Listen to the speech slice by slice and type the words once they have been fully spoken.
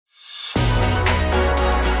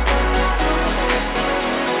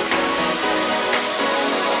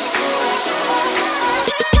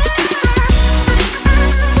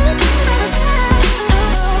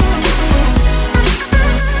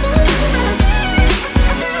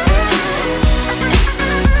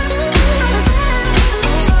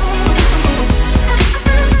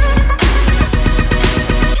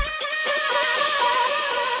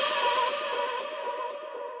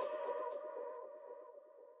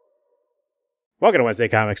Welcome to Wednesday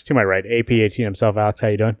Comics. To my right, AP18 himself, Alex. How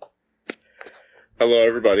you doing? Hello,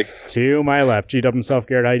 everybody. To my left, GW himself,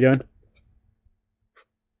 Garrett. How you doing?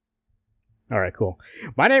 All right, cool.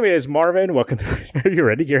 My name is Marvin. Welcome to... Are you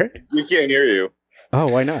ready, Garrett? We can't hear you.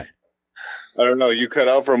 Oh, why not? I don't know. You cut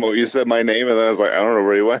out from what you said my name, and then I was like, I don't know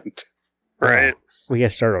where you went. Right. We got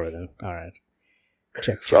to start over then. All right.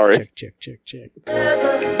 Check. Sorry. Check.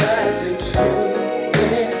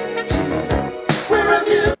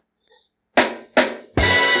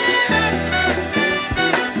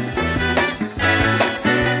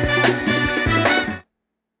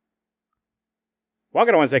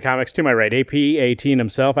 Welcome to Wednesday Comics. To my right, AP18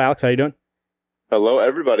 himself, Alex. How you doing? Hello,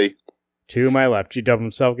 everybody. To my left, GW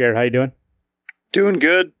himself, Garrett. How you doing? Doing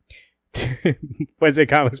good. Wednesday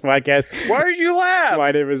Comics Podcast. Why did you laugh?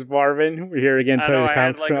 My name is Marvin. We're here again. I know, I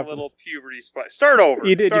had like a little puberty spot. Start over.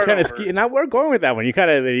 You did. You kind of now we're going with that one. You kind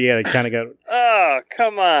of go. Oh,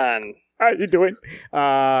 come on. How are you doing?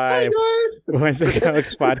 Hi, guys. Wednesday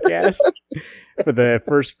Comics Podcast for the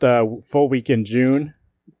first full week in June.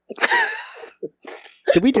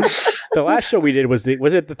 Did we do the last show we did? Was it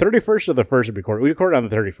the 31st or the first we recorded? We recorded on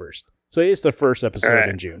the 31st, so it's the first episode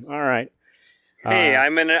in June. All right. Hey,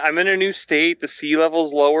 I'm in a new state. The sea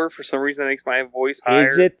level's lower for some reason. That makes my voice higher.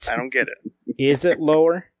 Is it? I don't get it. Is it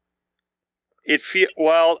lower? The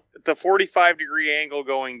 45-degree angle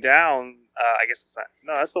going down. I guess it's not.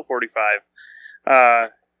 No, that's still 45.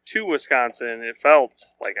 To Wisconsin, it felt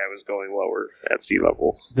like I was going lower at sea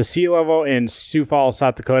level. The sea level in Sioux Falls,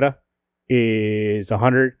 South Dakota, is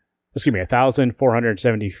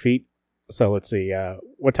 1,470 feet. So let's see.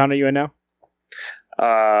 What town are you in now?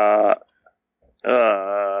 A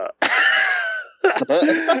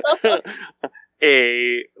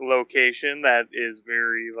location that is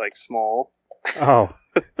very small. Oh.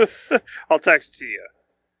 I'll text to you.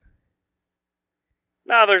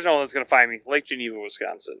 No, there's no one that's gonna find me. Lake Geneva,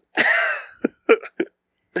 Wisconsin.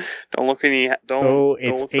 Don't look any. Don't.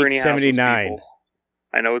 It's don't look for any 879. houses,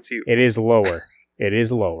 I know it's you. It is lower. It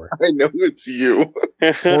is lower. I know it's you.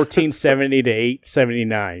 1470 to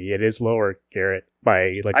 879. It is lower, Garrett,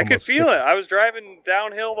 by I could feel it. I was driving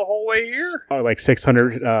downhill the whole way here. Oh, like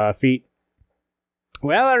 600 feet.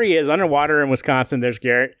 Well, there he is, underwater in Wisconsin. There's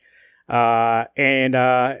Garrett. And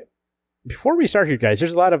before we start here, guys,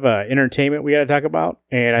 there's a lot of entertainment we got to talk about,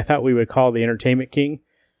 and I thought we would call the Entertainment King.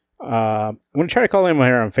 I'm going to try to call him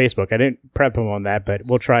here on Facebook. I didn't prep him on that, but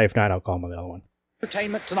we'll try. If not, I'll call him on the other one.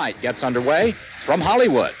 Entertainment Tonight gets underway from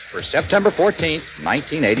Hollywood for September 14th,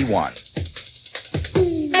 1981.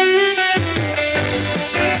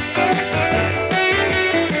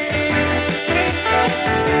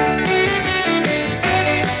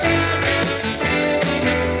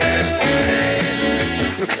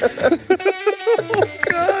 Oh,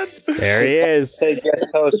 God. There he is. Hey,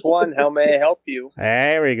 guest host one, how may I help you?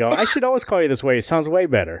 There we go. I should always call you this way. It sounds way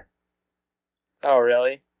better. Oh,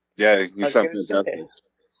 really? Yeah, you sound was gonna fantastic.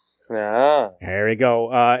 Ah. There we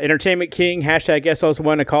go. Entertainment King, hashtag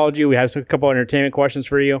SOS1. I called you. We have a couple entertainment questions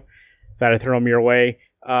for you. Thought I'd throw them your way.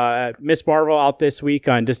 Miss Marvel out this week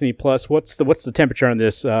on Disney Plus. What's the temperature on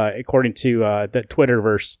this, according to the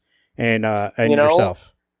Twitterverse and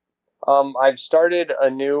yourself? I've started a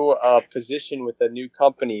new position with a new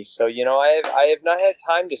company, so I have not had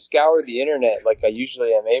time to scour the internet like I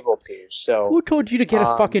usually am able to. So Who told you to get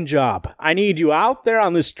a fucking job? I need you out there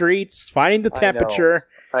on the streets, finding the temperature.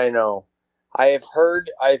 I know. I've heard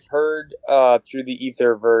through the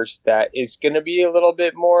Etherverse that it's going to be a little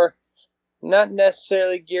bit more, not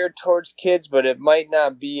necessarily geared towards kids, but it might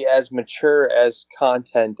not be as mature as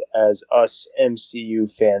content as us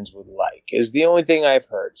MCU fans would like, is the only thing I've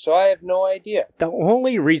heard. So I have no idea. The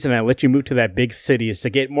only reason I let you move to that big city is to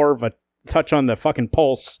get more of a touch on the fucking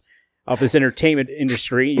pulse of this entertainment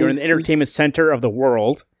industry. You're in the entertainment center of the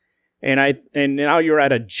world, and now you're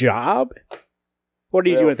at a job? What are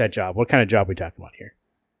you doing at that job? What kind of job are we talking about here?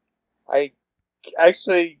 I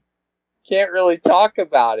actually can't really talk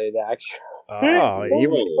about it, actually. Oh,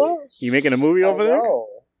 you making a movie over there?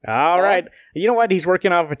 All right. You know what? He's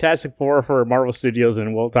working on Fantastic Four for Marvel Studios,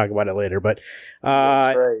 and we'll talk about it later. But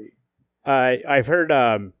that's right. I've heard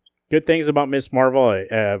good things about Miss Marvel.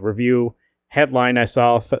 A review headline I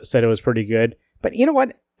saw said it was pretty good. But you know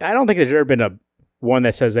what? I don't think there's ever been one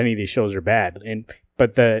that says any of these shows are bad.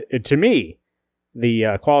 But to me,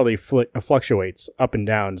 the quality fluctuates up and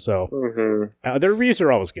down. So the reviews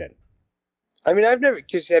are always good. I mean, have you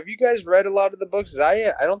guys read a lot of the books?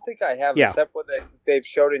 I don't think I have, except what they've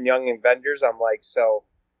showed in Young Avengers. I'm like, so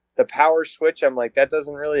the power switch, I'm like, that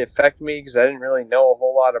doesn't really affect me because I didn't really know a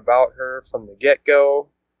whole lot about her from the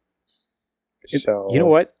get-go. So you know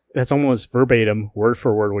what? that's almost verbatim, word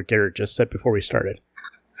for word, what Garrett just said before we started.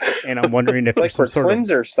 And I'm wondering if like there's some sort twins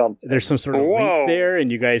of or something. there's some sort of link there,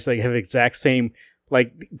 and you guys like have the exact same.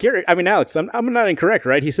 Like Garrett, I mean Alex, I'm not incorrect,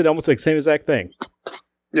 right? He said almost like same exact thing.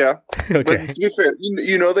 Yeah. Okay. But to be fair,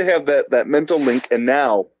 you know they have that mental link, and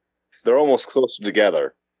now they're almost closer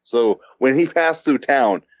together. So when he passed through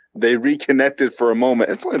town, they reconnected for a moment.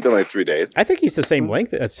 It's only been like 3 days. I think he's the same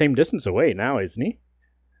length, same distance away now, isn't he?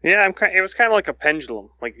 Yeah, it was kind of like a pendulum.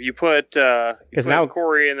 Like if you put now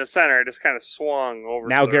Corey in the center, it just kind of swung over.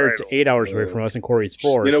 Now to the Garrett's right 8 hours away from us, and Corey's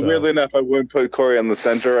 4. You know, so. weirdly enough, I wouldn't put Corey on the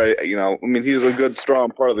center. I mean, he's a good, strong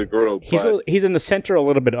part of the group. He's in the center a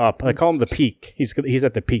little bit up. I call him the peak. He's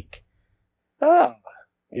at the peak. Oh.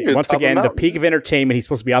 Once again, the peak of entertainment. He's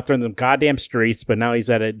supposed to be out there in the goddamn streets, but now he's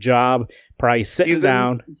at a job, probably sitting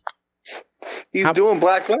down. He's doing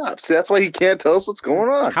Black Ops. That's why he can't tell us what's going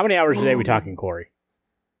on. How many hours a day are we talking, Corey?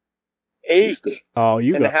 8. Oh,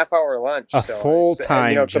 you and got a half-hour lunch. a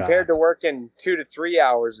full-time job. Compared to working 2 to 3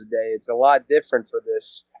 hours a day, it's a lot different for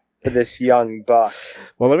this young buck.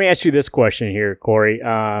 Well, let me ask you this question here, Corey.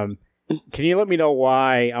 Can you let me know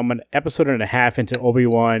why I'm an episode and a half into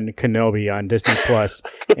Obi-Wan Kenobi on Disney Plus,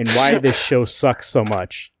 and why this show sucks so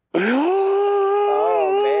much?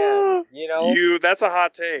 Oh man, that's a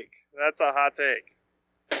hot take. That's a hot take.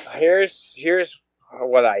 Here's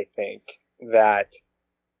what I think. That,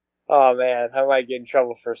 oh man, I might get in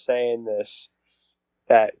trouble for saying this.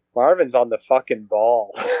 That Marvin's on the fucking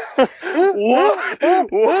ball. What?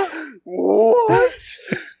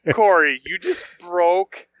 Corey, you just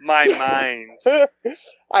broke my mind.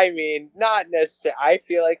 I mean, not necessarily. I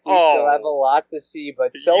feel like we still have a lot to see,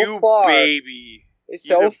 but so far, baby.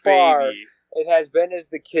 So far, it has been, as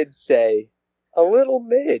the kids say, a little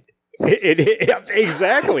mid.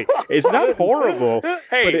 Exactly. It's not horrible, but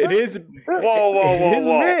it is.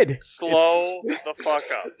 Whoa. Mid. Slow the fuck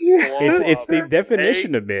up. It's the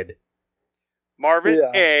definition of mid. Marvin,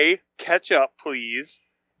 A, catch up, please.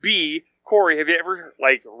 B, Corey, have you ever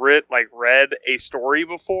read a story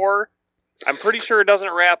before? I'm pretty sure it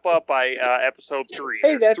doesn't wrap up by episode 3.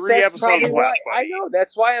 Hey, that's 3 episodes left. I know.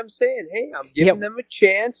 That's why I'm saying, hey, I'm giving them a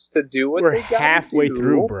chance to do what they got to do. We're halfway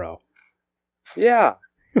through, bro. Yeah.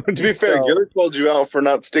 To be fair, Garrett called you out for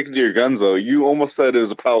not sticking to your guns, though. You almost said it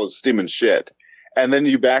was a pile of steaming shit. And then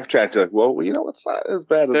you backtracked. You're like, well, you know, it's not as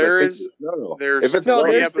bad as I think. No. There's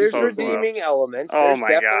redeeming elements. Oh, there's my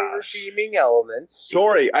definitely gosh. redeeming elements.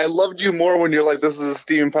 Sorry, I loved you more when you're like, this is a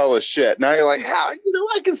steaming pile of shit. Now you're like, how? You know,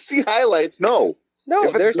 I can see highlights. No,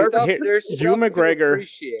 there's stuff. There's Hugh McGregor.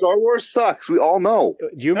 Star Wars sucks. We all know.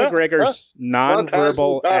 Hugh McGregor's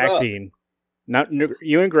nonverbal acting.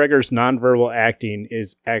 Ewan McGregor's nonverbal acting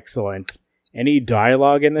is excellent. Any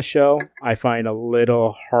dialogue in the show, I find a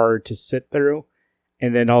little hard to sit through,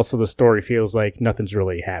 and then also the story feels like nothing's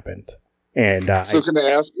really happened. And so, can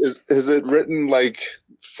I ask, is it written like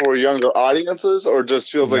for younger audiences, or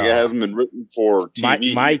just feels like it hasn't been written for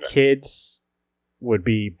TV? My kids would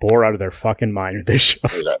be bored out of their fucking mind with this show.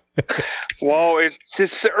 Whoa,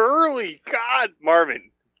 it's early. God,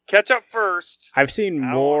 Marvin. Catch up first. I've seen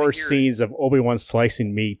more scenes of Obi-Wan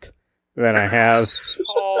slicing meat than I have.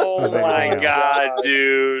 Oh my god,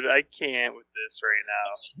 dude. I can't with this right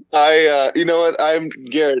now. You know what? I'm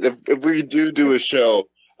Garrett. If we do a show,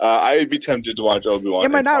 I'd be tempted to watch Obi-Wan.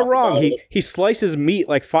 Am I not wrong? He slices meat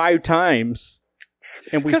like 5 times.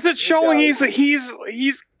 Because it's showing he's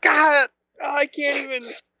got, I can't even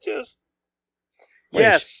just...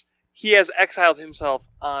 Yes, he has exiled himself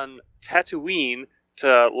on Tatooine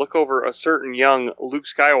to look over a certain young Luke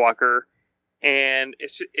Skywalker, and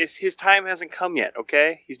it's his time hasn't come yet,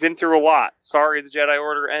 okay? He's been through a lot. Sorry the Jedi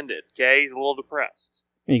Order ended, okay? He's a little depressed.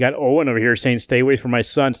 And you got Owen over here saying, stay away from my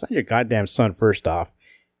son. It's not your goddamn son, first off.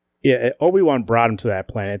 Yeah, Obi-Wan brought him to that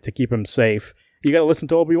planet to keep him safe. You gotta listen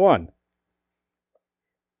to Obi-Wan.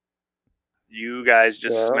 You guys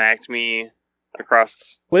just smacked me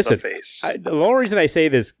across the face. The only reason I say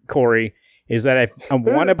this, Corey, is that I'm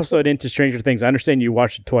one episode into Stranger Things. I understand you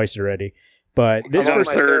watched it twice already, but this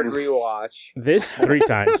first third rewatch. This 3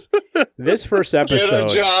 times. This first episode.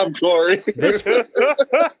 Get a job, Corey.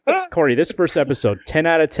 Corey, this first episode, 10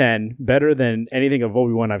 out of 10, better than anything of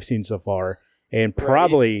Obi-Wan I've seen so far, and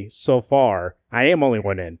probably so far. I am only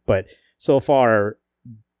one in, but so far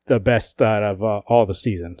the best out of all the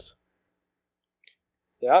seasons.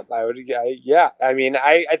 Yeah, I mean,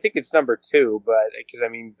 I think it's number 2, but because I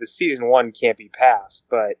mean, the season 1 can't be passed,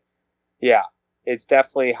 but yeah, it's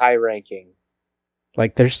definitely high ranking.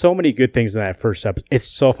 Like, there's so many good things in that first episode. It's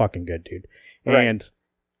so fucking good, dude. Right. And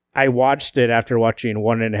I watched it after watching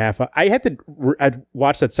 1.5. I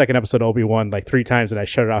watched that second episode of Obi-Wan like 3 times, and I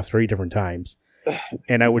shut it off 3 different times.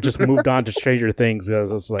 and I would just moved on to Stranger Things. I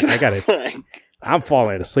was like, I'm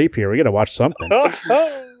falling asleep here. We got to watch something.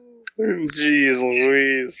 Jeez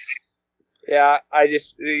Louise. Yeah,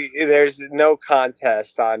 there's no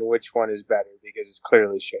contest on which one is better because it's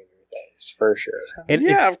clearly Stranger Things for sure. And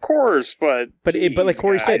yeah, of course, but like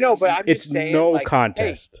Corey said, I know, but I'm it's just saying, no like,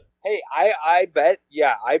 contest. Hey, I bet,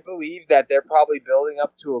 yeah, I believe that they're probably building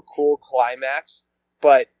up to a cool climax.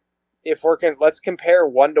 But if let's compare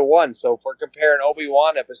 1-to-1. So if we're comparing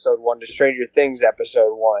Obi-Wan episode 1 to Stranger Things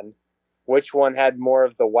episode 1, which one had more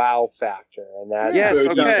of the wow factor? And that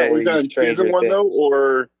we done season 1 though,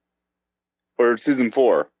 or season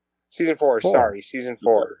 4? Season 4. Sorry, season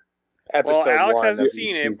 4. Episode well, Alex 1 hasn't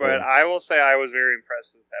seen it, but I will say I was very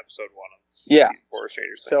impressed with episode 1 of season 4 Stranger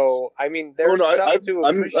Things. So I mean, there's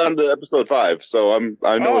I'm on to episode 5, so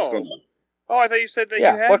I know what's going on. Oh, I thought you said that. You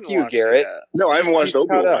hadn't fuck you, watched Garrett. It. No, I haven't watched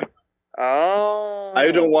Obi-Wan. Oh,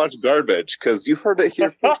 I don't watch garbage because you heard it here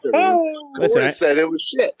first. Corey said it was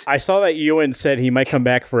shit. I saw that Ewan said he might come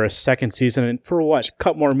back for a second season, and for what?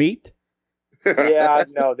 Cut more meat? Yeah,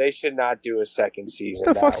 no, they should not do a second season.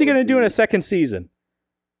 What the fuck's he gonna do in a second season?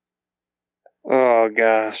 Oh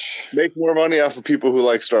gosh, make more money off of people who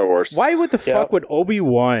like Star Wars. Why would the fuck would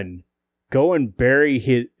Obi-Wan go and bury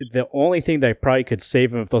the only thing that probably could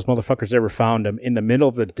save him if those motherfuckers ever found him in the middle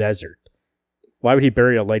of the desert? Why would he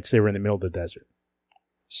bury a lightsaber in the middle of the desert?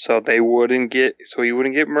 So he wouldn't get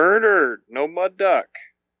murdered. No mud duck.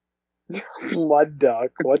 Mud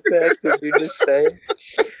duck. What the heck did you just say?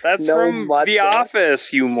 That's from The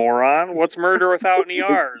Office, you moron. What's murder without any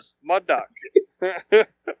R's? Mud duck.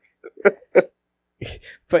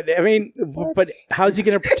 But I mean, how's he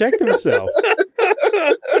going to protect himself?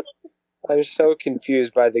 I'm so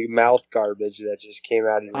confused by the mouth garbage that just came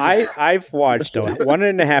out of your I've watched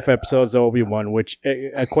 1.5 episodes of Obi-Wan, which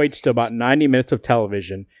equates to about 90 minutes of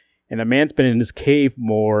television, and the man's been in his cave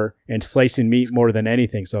more and slicing meat more than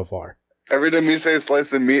anything so far. Every time you say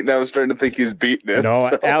slicing meat, now I'm starting to think he's beating it.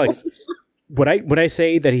 No, Alex, would I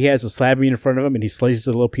say that he has a slab of meat in front of him and he slices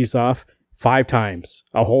a little piece off 5 times,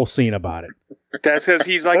 a whole scene about it? That's because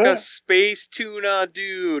he's like a space tuna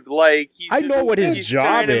dude. Like I know what his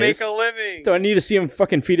job is. To is. make a living. Do I need to see him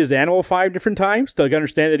fucking feed his animal 5 different times to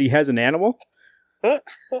understand that he has an animal? It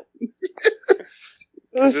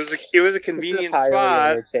was a convenient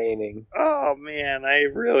spot. Entertaining. Oh man, I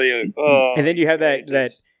really. Oh, and then you have that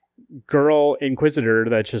girl inquisitor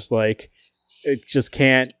that's just like, it just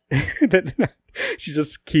can't. She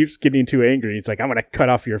just keeps getting too angry. It's like, I'm gonna cut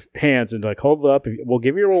off your hands, and like, hold up, we'll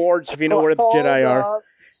give you rewards if you know where the Jedi are.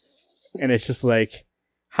 And it's just like,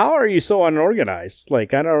 how are you so unorganized?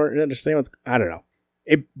 Like, I don't understand I don't know.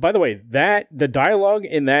 By the way, the dialogue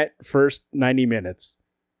in that first 90 minutes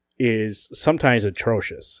is sometimes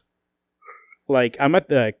atrocious. Like, I'm at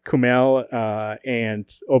the Kumail and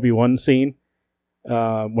Obi-Wan scene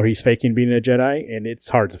where he's faking being a Jedi, and it's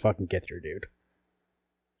hard to fucking get through, dude.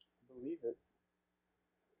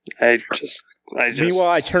 I just.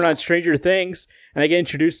 Meanwhile, I turn on Stranger Things and I get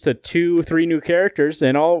introduced to 2-3 new characters,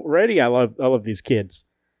 and already I love these kids.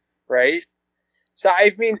 Right. So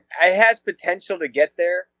I mean, it has potential to get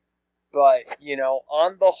there, but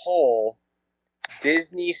on the whole,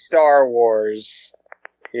 Disney Star Wars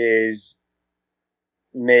is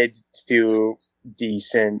mid to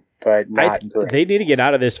decent, but not great. They need to get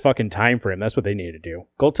out of this fucking time frame. That's what they need to do.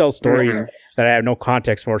 Go tell stories that I have no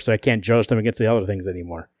context for, so I can't judge them against the other things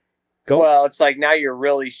anymore. Well, it's like now you're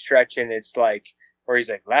really stretching. It's like where he's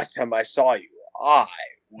like, last time I saw you, I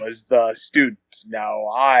was the student. Now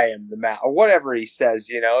I am the man. Or whatever he says,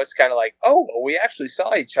 it's kind of like, oh, well, we actually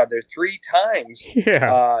saw each other 3 times.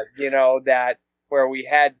 Yeah. That where we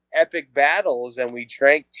had epic battles and we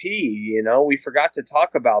drank tea. We forgot to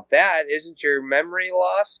talk about that. Isn't your memory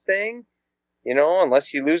loss thing? Unless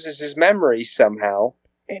he loses his memory somehow.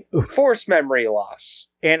 Forced memory loss.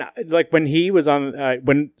 And like when he was on,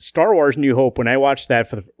 when Star Wars New Hope, when I watched that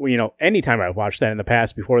anytime I've watched that in the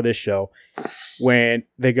past before this show, when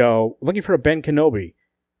they go looking for a Ben Kenobi,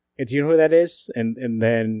 and do you know who that is? And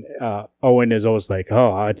then Owen is always like,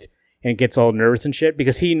 and gets all nervous and shit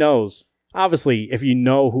because he knows. Obviously, if you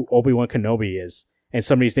know who Obi-Wan Kenobi is and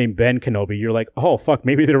somebody's named Ben Kenobi, you're like, oh fuck,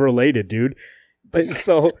 maybe they're related, dude. But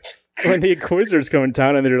so when the Inquisitors come in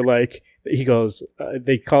town and they're like. He goes,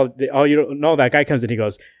 they call it, you don't know, that guy comes in, he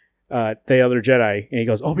goes, the other Jedi, and he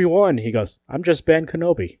goes, Obi-Wan. He goes, I'm just Ben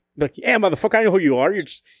Kenobi. Like, yeah, motherfucker, I know who you are. You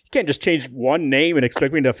can't just change one name and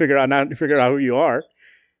expect me to figure out who you are.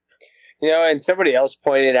 And somebody else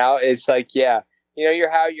pointed out, it's like, yeah,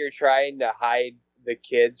 how you're trying to hide the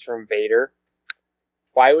kids from Vader.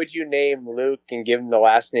 Why would you name Luke and give him the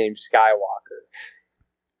last name Skywalker?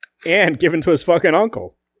 and given to his fucking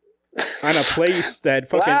uncle on a place that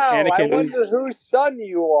fucking Anakin. I wonder whose son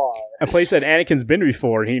you are. A place that Anakin's been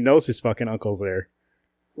before, and he knows his fucking uncle's there.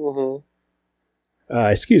 Mm-hmm.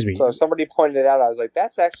 Excuse me. So somebody pointed it out. I was like,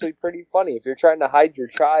 "That's actually pretty funny. If you're trying to hide your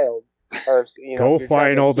child, or go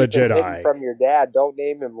find all the Jedi from your dad. Don't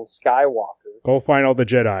name him Skywalker. Go find all the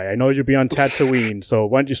Jedi. I know you'll be on Tatooine, so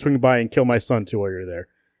why don't you swing by and kill my son too while you're there?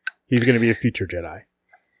 He's going to be a future Jedi."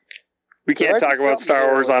 We can't talk about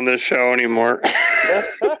Star Wars on this show anymore.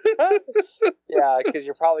 Yeah, because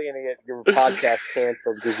you're probably going to get your podcast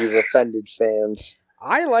canceled because you've offended fans.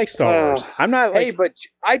 I like Star Wars. I'm not like... Hey, but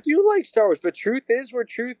I do like Star Wars, but truth is where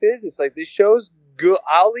truth is. It's like, this show's good.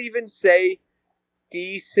 I'll even say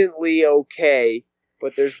decently okay,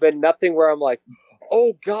 but there's been nothing where I'm like,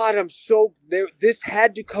 oh God, this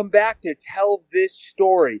had to come back to tell this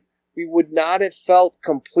story. We would not have felt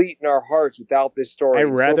complete in our hearts without this story. I'd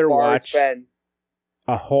rather watch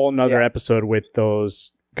a whole nother episode with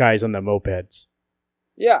those guys on the mopeds.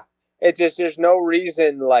 Yeah. It's just, there's no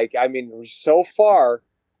reason, like, I mean, so far,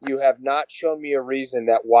 you have not shown me a reason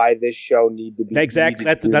that why this show need to be... Exactly.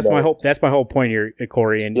 That's my whole point here,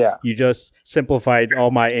 Corey, and you just simplified all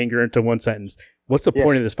my anger into one sentence. What's the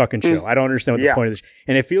point of this fucking show? I don't understand what the point of this...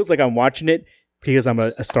 And it feels like I'm watching it because I'm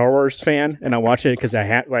a Star Wars fan, and I'm watching it because I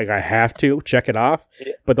have to check it off.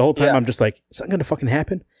 But the whole time I'm just like, is that going to fucking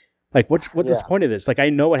happen? Like, what's the point of this? Like, I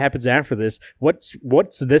know what happens after this. What's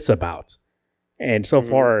this about? And so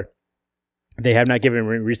far, they have not given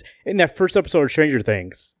me a reason. In that first episode of Stranger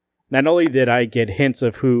Things, not only did I get hints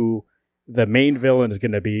of who the main villain is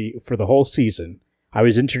going to be for the whole season, I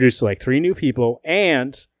was introduced to like 3 new people,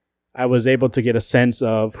 and I was able to get a sense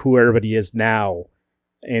of who everybody is now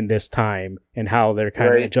in this time and how they're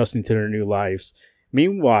kind of adjusting to their new lives.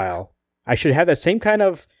 Meanwhile, I should have that same kind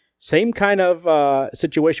of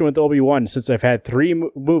situation with Obi-Wan, since I've had 3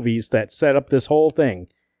 movies that set up this whole thing,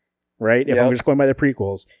 right? If I'm just going by the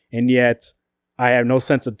prequels, and yet I have no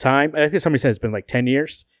sense of time. I think somebody said it's been like 10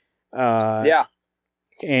 years. And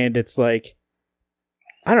it's like,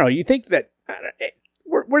 I don't know. You think that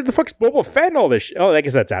where the fuck's Boba Fett and all this? Oh, I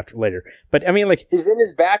guess that's later. But I mean, like, he's in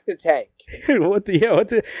his back to tank.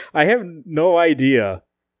 I have no idea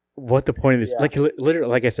what the point of this. Like, literally,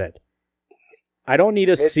 like I said, I don't need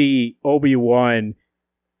to see Obi-Wan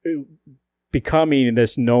becoming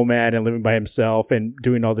this nomad and living by himself and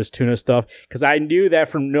doing all this tuna stuff, because I knew that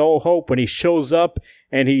from No Hope when he shows up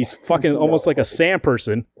and he's fucking almost like a sand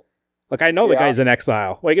person. Like, I know the guy's in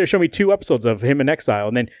exile. Well, you're going to show me 2 episodes of him in exile,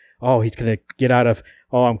 and then, he's going to get out of,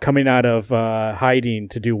 I'm coming out of hiding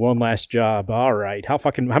to do one last job. All right. How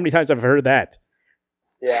many times have I heard that?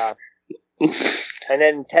 Yeah. And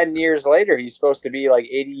then 10 years later, he's supposed to be like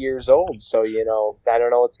 80 years old. So, I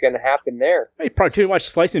don't know what's going to happen there. He probably too much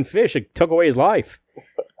slicing fish. It took away his life.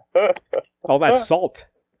 All that salt.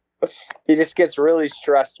 He just gets really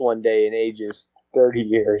stressed one day and ages 30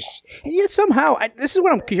 years. And yet somehow, this is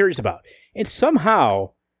what I'm curious about. And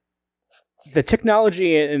somehow, the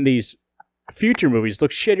technology in these future movies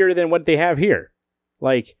looks shittier than what they have here.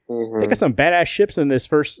 Like, they got some badass ships in this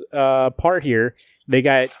first part here. They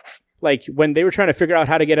got, like, when they were trying to figure out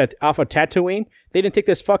how to get off of Tatooine, they didn't take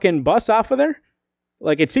this fucking bus off of there.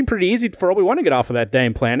 Like, it seemed pretty easy for Obi-Wan to get off of that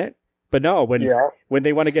damn planet. But no, when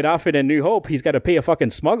they want to get off it in New Hope, he's got to pay a fucking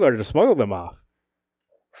smuggler to smuggle them off.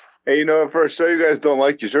 Hey, for a show you guys don't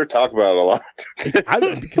like, you sure talk about it a lot.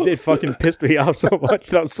 Because it fucking pissed me off so much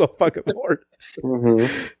that I was so fucking bored.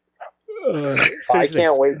 I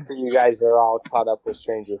can't wait till you guys are all caught up with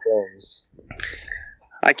Stranger Things.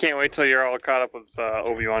 I can't wait till you're all caught up with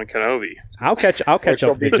Obi-Wan Kenobi. I'll catch up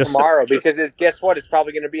with you tomorrow, because guess what? It's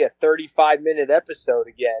probably going to be a 35-minute episode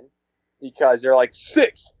again, because they're like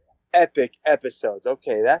 6 epic episodes.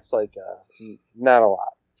 Okay, that's like not a lot.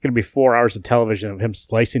 It's going to be 4 hours of television of him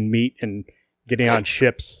slicing meat and getting on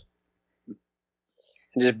ships.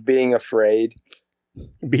 Just being afraid.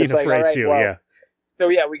 Being afraid, right, too, yeah. So,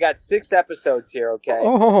 we got 6 episodes here, okay?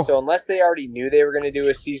 So, unless they already knew they were going to do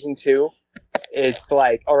a season 2, it's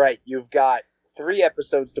like, all right, you've got 3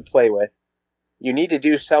 episodes to play with. You need to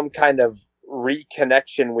do some kind of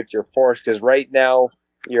reconnection with your Force, because right now,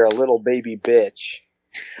 you're a little baby bitch.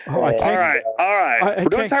 All right. We're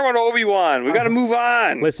going to talk about Obi-Wan. We got to move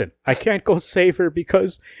on. Listen, I can't go save her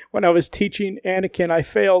because when I was teaching Anakin, I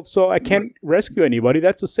failed, so I can't rescue anybody.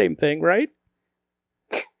 That's the same thing, right?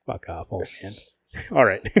 Fuck off, old man. All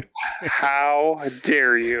right. How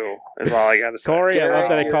dare you? Is all I got to say. Corey, I love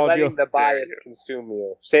that I called you. Letting the bias consume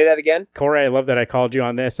you. Say that again. Corey, I love that I called you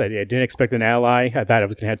on this. I didn't expect an ally. I thought I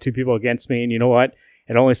was going to have 2 people against me, and you know what?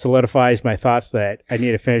 It only solidifies my thoughts that I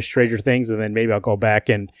need to finish Stranger Things, and then maybe I'll go back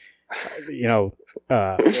and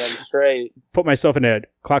straight. Put myself in a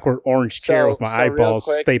Clockwork Orange chair with my eyeballs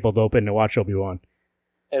stapled open to watch Obi-Wan.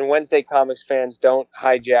 And Wednesday Comics fans, don't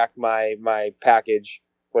hijack my package.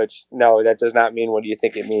 Which, no, that does not mean what do you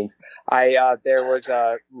think it means. There was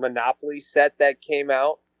a Monopoly set that came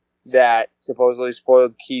out that supposedly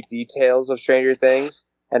spoiled key details of Stranger Things,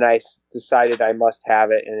 and I decided I must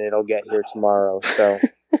have it, and it'll get here tomorrow. So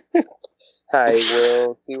I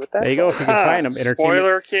will see what that's. There you go. If you can find them,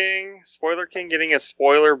 Spoiler King getting a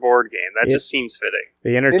spoiler board game. That just seems fitting.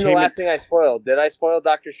 The entertainment. The last thing I spoiled. Did I spoil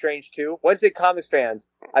Doctor Strange 2? Wednesday Comics fans,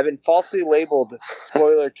 I've been falsely labeled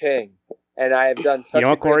Spoiler King. And I have done such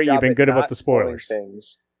a Corey, great job you've been good about the spoilers.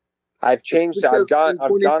 Things. I've changed. I've gone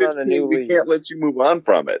on a new league. We can't let you move on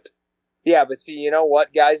from it. Yeah, but see, you know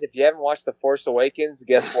what, guys? If you haven't watched The Force Awakens,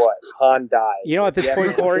 guess what? Han dies. You know, at this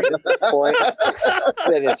point, Corey,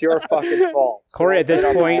 then it's your fucking fault. Corey, at this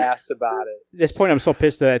point, about it. At this point, I'm so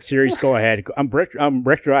pissed at that series. Go ahead. I'm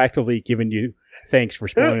retroactively giving you thanks for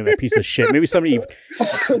spoiling that piece of shit. Maybe somebody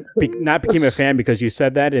not became a fan because you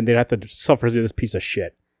said that, and they'd have to suffer through this piece of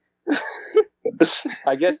shit.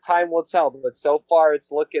 I guess time will tell, but so far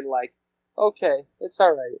it's looking like okay, it's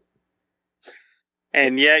all right.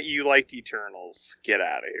 And yet you liked Eternals. Get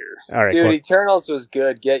out of here. All right, dude. Eternals was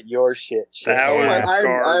good. Get your shit. That was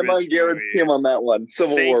I'm on Garrett's team on that one.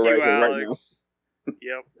 Civil War right now.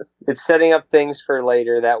 Yep. It's setting up things for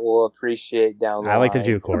later that we'll appreciate down the line. I like the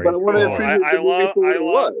Jew, Corey. But I want to appreciate the movie for what it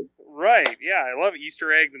was. Right, yeah, I love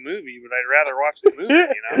Easter Egg the movie, but I'd rather watch the movie,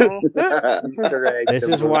 Easter egg. This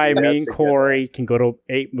is why me and Corey can go to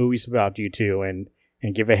 8 movies without you two and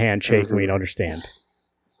give a handshake and we don't understand.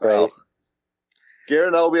 Right. Garrett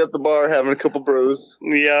and I will be at the bar having a couple brews.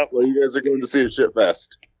 Yep. While you guys are going to see a shit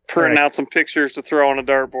fest. Printing out some pictures to throw on a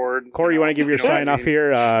dartboard. Corey, you want to give your sign off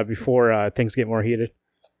here before things get more heated?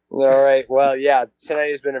 All right. Well, yeah, tonight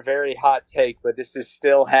has been a very hot take, but this is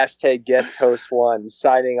still hashtag guest host 1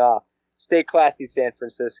 signing off. Stay classy, San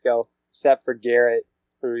Francisco, except for Garrett,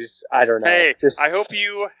 who's, I don't know. Hey, I hope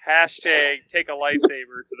you hashtag take a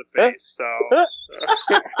lightsaber to the face. So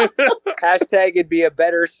hashtag it'd be a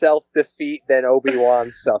better self-defeat than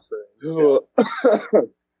Obi-Wan suffering. So.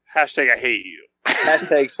 Hashtag I hate you.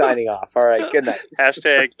 Hashtag signing off. All right, good night.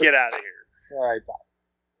 Hashtag get out of here. All right, bye.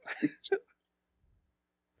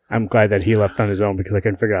 I'm glad that he left on his own because I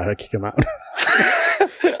couldn't figure out how to kick him out.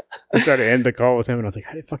 I tried to end the call with him, and I was like,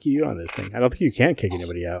 how the fuck are you on this thing? I don't think you can kick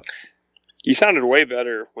anybody out. You sounded way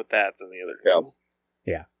better with that than the other guy.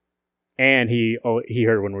 Yeah. And he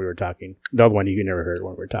heard when we were talking. The other one you never heard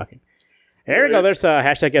when we were talking. There we go. There's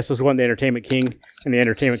hashtag SOS1, the entertainment king and the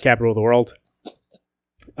entertainment capital of the world.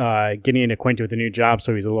 Getting acquainted with a new job,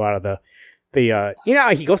 so he's a little out of the he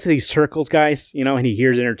goes to these circles, guys, and he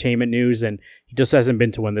hears entertainment news, and he just hasn't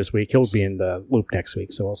been to one this week. He'll be in the loop next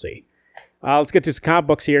week, so we'll see. Let's get to some comic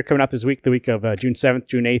books here coming out this week, the week of June 7th,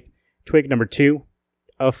 June 8th. Twig number 2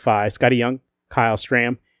 of 5. Scotty Young, Kyle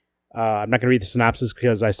Stram. I'm not going to read the synopsis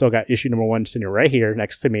because I still got issue number 1 sitting right here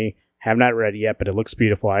next to me. Have not read it yet, but it looks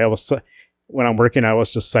beautiful. When I'm working, I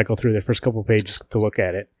always just cycle through the first couple pages to look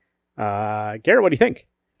at it. Garrett, what do you think?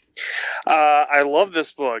 I love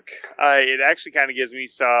this book. It actually kind of gives me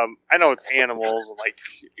some. I know it's animals and like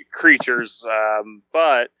creatures,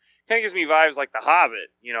 but kind of gives me vibes like The Hobbit.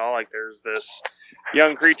 Like there's this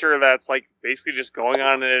young creature that's like basically just going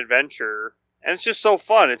on an adventure, and it's just so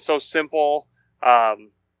fun. It's so simple.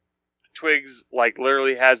 Twigs like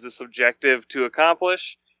literally has this objective to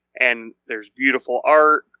accomplish, and there's beautiful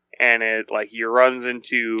art, and it like he runs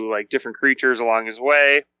into like different creatures along his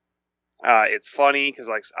way. It's funny because,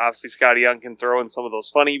 like, obviously Scotty Young can throw in some of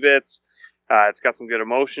those funny bits. It's got some good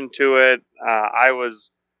emotion to it. I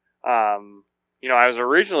was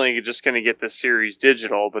originally just going to get this series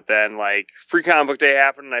digital, but then, like, Free Comic Book Day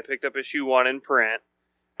happened, and I picked up issue 1 in print.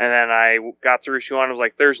 And then I got through issue 1 and was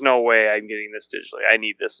like, there's no way I'm getting this digitally. I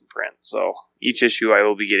need this in print. So each issue I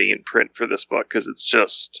will be getting in print for this book because it's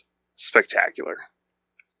just spectacular.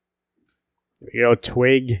 There you go,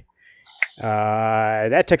 Twig.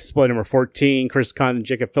 That text is number 14. Chris Conn and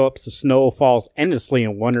Jacob Phillips. The Snow Falls Endlessly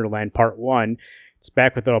in Wonderland, Part 1. It's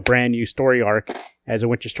back with a brand new story arc as a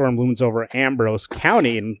winter storm looms over Ambrose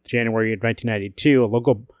County in January of 1992. A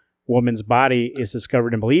local woman's body is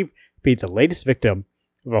discovered and believed to be the latest victim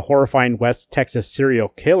of a horrifying West Texas serial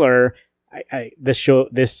killer. This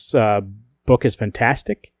book is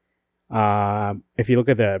fantastic. If you look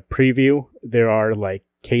at the preview, there are like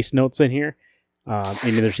case notes in here.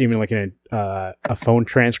 And there's even like a phone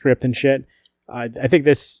transcript and shit. I think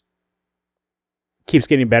this keeps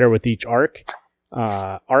getting better with each arc.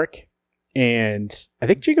 And I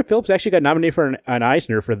think Jacob Phillips actually got nominated for an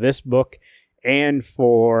Eisner for this book and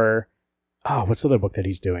for what's the other book that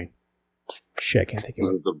he's doing? Shit, I can't think of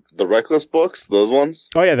Was it. it the Reckless books? Those ones?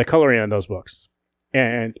 Oh yeah, the coloring on those books,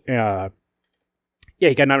 and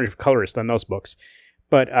he got nominated for colorist on those books.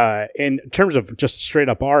 But in terms of just straight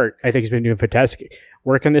up art, I think he's been doing fantastic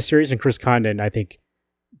work on this series, and Chris Condon, I think,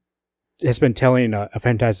 has been telling a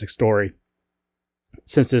fantastic story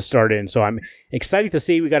since this started. And so I'm excited to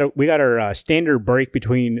see we got our standard break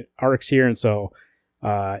between arcs here, and so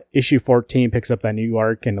issue 14 picks up that new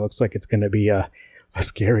arc, and it looks like it's going to be a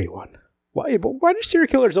scary one. Why do serial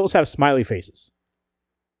killers always have smiley faces?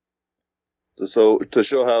 So to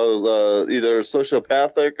show how either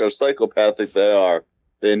sociopathic or psychopathic they are,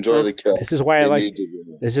 they enjoy the kill. This is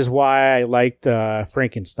why I liked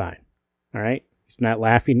Frankenstein. All right, he's not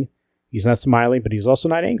laughing, he's not smiling, but he's also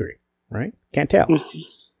not angry. Right? Can't tell.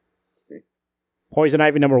 Poison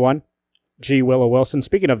Ivy #1. G. Willow Wilson.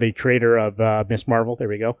 Speaking of the creator of Miss Marvel, there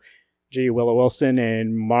we go. G. Willow Wilson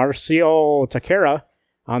and Marcio Takara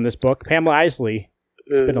on this book. Pamela Isley.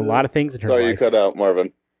 It's been a lot of things in her life. You cut out,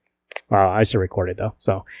 Marvin. Well, I still recorded, though.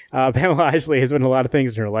 So, Pamela Isley has been a lot of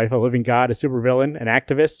things in her life. A living god, a supervillain, an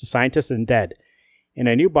activist, a scientist, and dead. In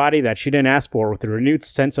a new body that she didn't ask for, with a renewed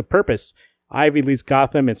sense of purpose, Ivy leaves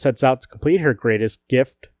Gotham and sets out to complete her greatest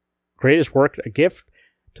work, a gift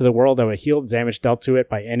to the world that would heal the damage dealt to it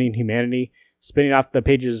by ending humanity. Spinning off the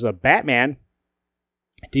pages of Batman,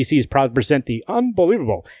 DC is proud to present the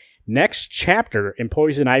unbelievable next chapter in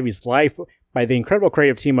Poison Ivy's life by the incredible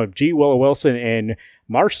creative team of G. Willow Wilson and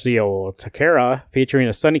Marcio Takara, featuring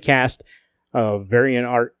a stunning cast of variant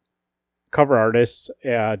art cover artists,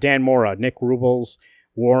 Dan Mora, Nick Rubles,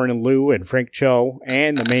 Warren Liu, and Frank Cho,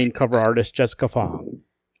 and the main cover artist, Jessica Fong.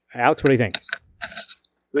 Alex, what do you think?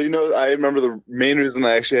 You know, I remember the main reason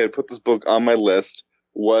I actually had put this book on my list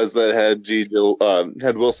was that it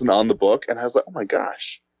had Wilson on the book, and I was like, oh my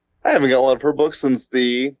gosh, I haven't got one of her books since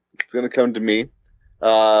it's going to come to me,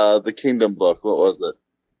 the Kingdom book. What was it?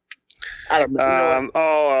 I don't remember.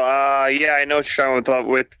 Yeah, I know what you're talking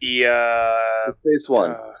with the Space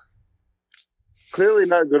one. Clearly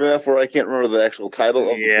not good enough where I can't remember the actual title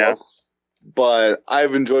of the book. But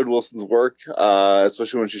I've enjoyed Wilson's work,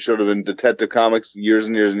 especially when she showed up in Detective Comics years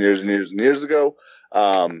and years ago.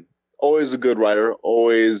 Always a good writer,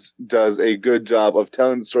 always does a good job of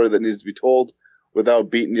telling the story that needs to be told without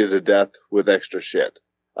beating you to death with extra shit,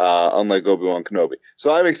 unlike Obi-Wan Kenobi.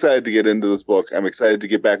 So I'm excited to get into this book. I'm excited to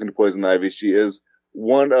get back into Poison Ivy. She is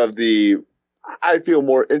one of the, I feel,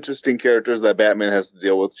 more interesting characters that Batman has to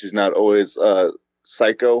deal with. She's not always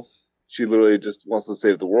psycho. She literally just wants to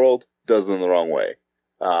save the world, does it in the wrong way.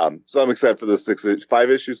 So I'm excited for this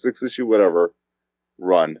 5-issue, 6-issue, whatever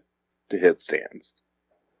run to hit stands.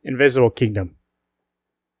 Invisible Kingdom.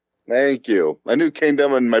 Thank you. I knew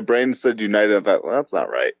Kingdom and my brain said United. I thought, well, that's not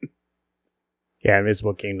right. Yeah,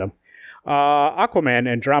 Invisible Kingdom. Aquaman,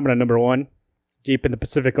 Andromeda #1. Deep in the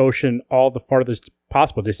Pacific Ocean, all the farthest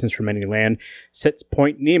possible distance from any land, sits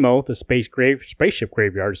Point Nemo, the spaceship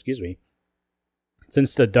graveyard,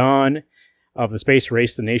 Since the dawn of the space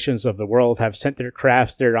race, the nations of the world have sent their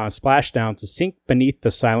crafts there on splashdown to sink beneath the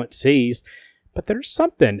silent seas. But there's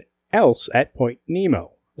something else at Point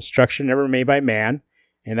Nemo, a structure never made by man,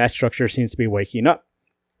 and that structure seems to be waking up.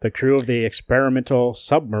 The crew of the experimental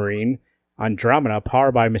submarine Andromeda,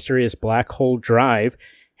 powered by mysterious black hole drive,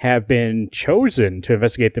 have been chosen to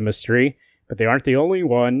investigate the mystery, but they aren't the only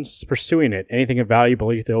ones pursuing it. Anything of value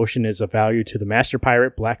beneath the ocean is of value to the master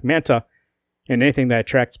pirate Black Manta, and anything that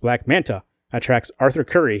attracts Black Manta attracts Arthur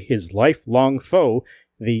Curry, his lifelong foe,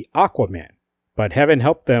 the Aquaman. But heaven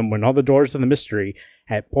help them when all the doors of the mystery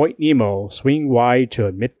at Point Nemo swing wide to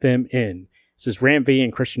admit them in. This is Ram V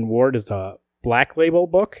and Christian Ward. Is a Black Label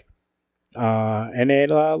book, and it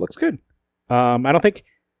looks good. I don't think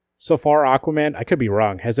so far Aquaman, I could be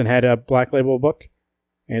wrong, hasn't had a Black Label book,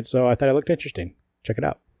 and so I thought it looked interesting. Check it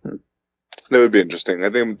out. That would be interesting. I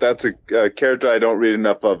think that's a character I don't read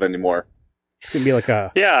enough of anymore. It's gonna be like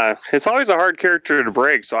a it's always a hard character to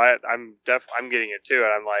break. So I'm getting it too,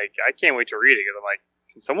 and I'm like, I can't wait to read it because I'm like,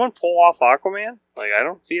 can someone pull off Aquaman? Like, I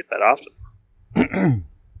don't see it that often.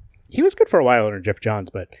 He was good for a while under Jeff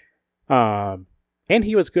Johns, but and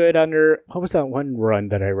he was good under, what was that one run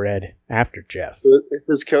that I read after Jeff?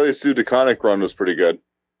 His Kelly Sue DeConnick run was pretty good.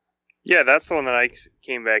 Yeah, that's the one that I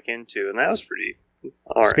came back into, and that was pretty.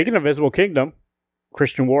 All Speaking of Invisible Kingdom,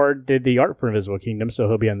 Christian Ward did the art for Invisible Kingdom, so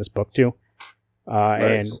he'll be on this book too. Nice.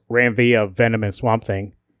 And Ram V of Venom and Swamp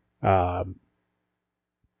Thing will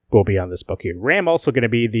be on this book here. Ram also going to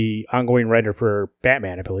be the ongoing writer for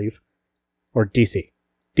Batman, I believe, or DC.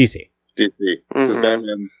 Because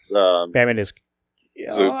Batman Batman is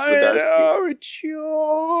I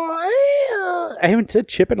haven't said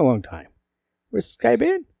Chip in a long time. Where's this guy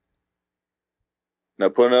been?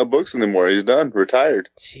 Not putting out books anymore. He's done. Retired.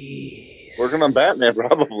 Jeez. Working on Batman,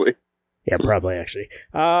 probably. Yeah, probably, actually.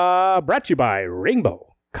 Brought to you by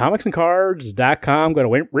Rainbow Comicsandcards.com. Go to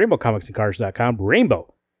rainbowcomicsandcards.com.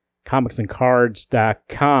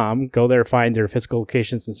 Rainbowcomicsandcards.com. Go there, find their physical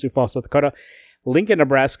locations in Sioux Falls, South Dakota. Lincoln,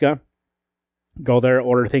 Nebraska. Go there,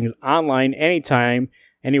 order things online anytime,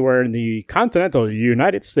 anywhere in the continental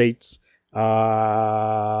United States. Rainbow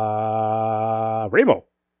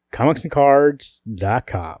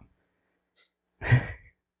comicsandcards.com.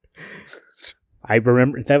 I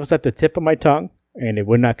remember that was at the tip of my tongue and it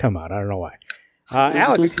would not come out. I don't know why.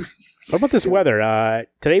 Alex, what about this weather?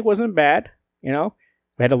 Today wasn't bad. We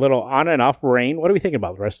had a little on and off rain. What are we thinking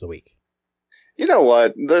about the rest of the week? You know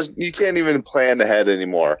what? You can't even plan ahead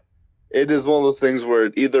anymore. It is one of those things where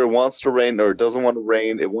it either wants to rain or it doesn't want to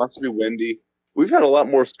rain. It wants to be windy. We've had a lot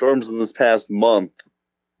more storms in this past month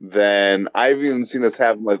than I've even seen us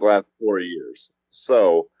have in like the last 4 years.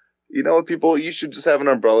 So, you know what, people? You should just have an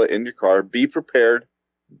umbrella in your car. Be prepared.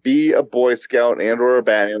 Be a Boy Scout and or a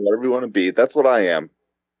Batman, whatever you want to be. That's what I am.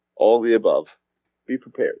 All the above. Be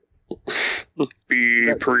prepared.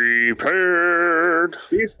 Be prepared.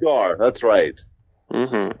 Be Scar. That's right.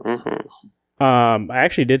 I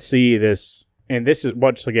actually did see this, and this is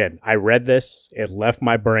once again, I read this, it left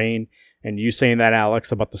my brain, and you saying that,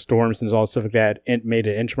 Alex, about the storms and all stuff like that, it made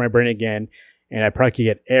it enter my brain again, and I probably could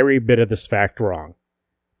get every bit of this fact wrong.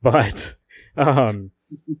 But,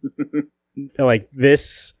 like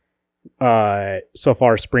this, so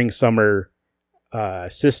far, spring, summer,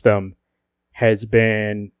 system has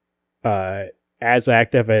been, as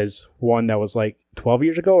active as one that was like 12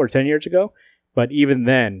 years ago or 10 years ago. But even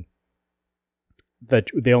then,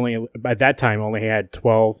 they only, at that time, only had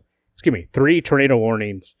 3 tornado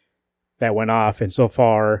warnings that went off. And so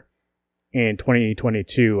far in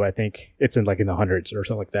 2022, I think it's in the hundreds or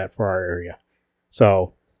something like that for our area.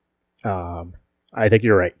 So, I think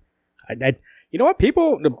you're right. You know what,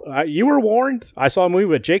 people, you were warned. I saw a movie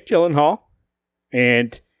with Jake Gyllenhaal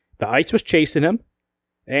and the ice was chasing him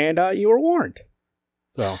and, you were warned.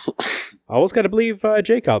 So I always got to believe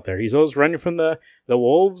Jake out there. He's always running from the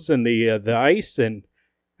wolves and the ice. And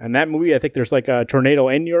that movie, I think there's like a tornado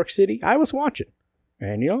in New York City. I was watching.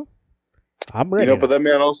 And, I'm ready. But that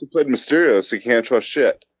man also played Mysterio, so you can't trust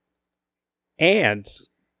shit. And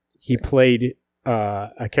he played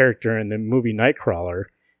a character in the movie Nightcrawler.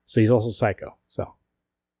 So he's also Psycho. So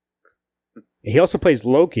he also plays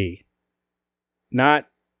Loki. Not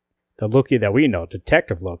the Loki that we know,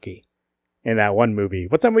 Detective Loki. In that one movie.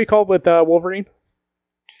 What's that movie called with Wolverine?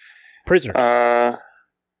 Prisoners. Oh,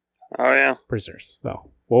 yeah. Prisoners. So,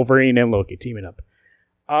 Wolverine and Loki teaming up.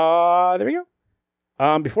 There we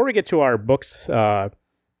go. Before we get to our books that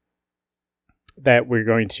we're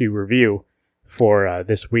going to review for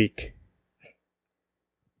this week.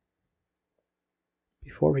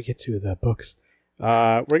 Before we get to the books,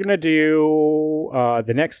 we're going to do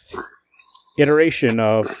the next iteration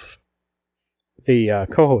of the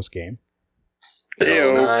co-host game.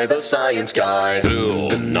 Bill Nye the Science Guy.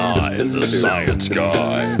 Bill Nye the Science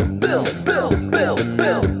Guy. Bill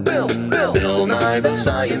Nye the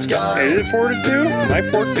Science Guy. Is it 4-2? Am I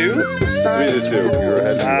 4-2? Science 3-2. You're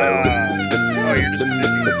ahead. You're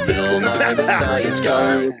just Bill Nye the Science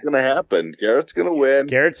Guy. What's going to happen? Garrett's going to win.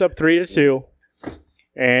 Garrett's up 3-2.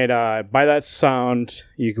 And by that sound,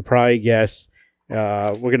 you could probably guess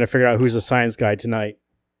we're going to figure out who's the science guy tonight.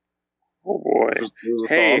 Oh, boy.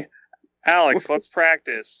 Hey, Alex, let's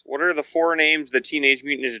practice. What are the 4 names of the Teenage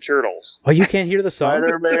Mutant Ninja Turtles? Oh, you can't hear the song?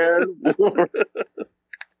 Spider-Man.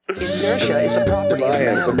 Inertia is a property of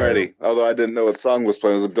Science, I'm ready. Although I didn't know what song was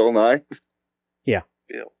playing. Was it Bill Nye? Yeah.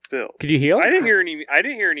 Bill. Could you hear it? I didn't hear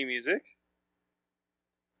any music.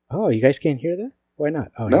 Oh, you guys can't hear that? Why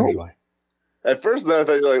not? Oh, no. Here's why. At first, then I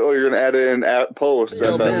thought you were like, oh, you're going to add it in at post.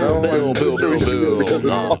 I thought, no.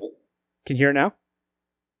 Can you hear it now?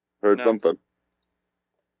 Heard something.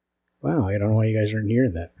 Wow, I don't know why you guys aren't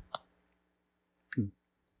hearing that.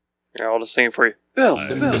 Yeah, I'll just sing it for you. Bill,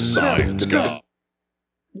 the Science Guy.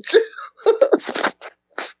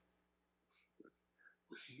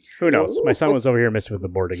 Who knows? My son was over here messing with the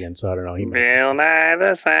board again, so I don't know. Bill Nye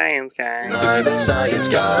the Science Guy. Nye the Science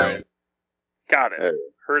Guy. Got it. Hey,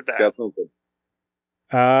 heard that. Got something.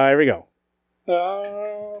 Here we go.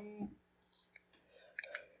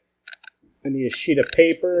 I need a sheet of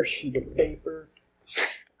paper.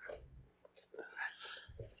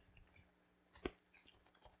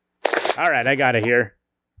 All right, I got it here.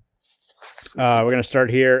 We're going to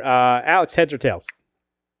start here. Alex, heads or tails?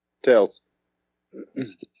 Tails.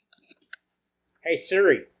 Hey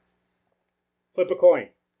Siri, flip a coin.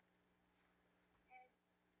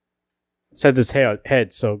 It says it's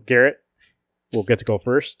head, so Garrett will get to go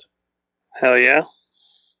first. Hell yeah.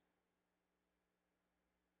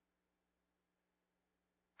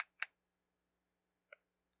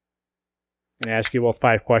 I'm going to ask you both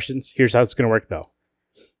 5 questions. Here's how it's going to work, though.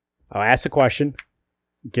 I'll ask a question.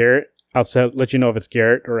 Garrett, I'll let you know if it's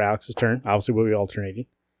Garrett or Alex's turn. Obviously, we'll be alternating.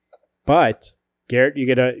 But, Garrett, you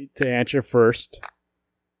get to answer first.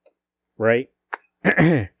 Right?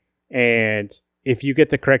 And if you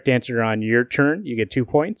get the correct answer on your turn, you get 2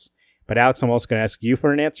 points. But, Alex, I'm also going to ask you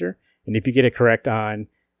for an answer. And if you get it correct on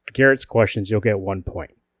Garrett's questions, you'll get 1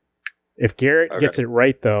 point. If Garrett gets it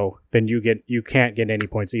right, though, then you can't get any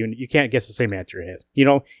points. Even you can't guess the same answer. You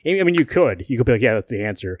know, I mean, you could be like, yeah, that's the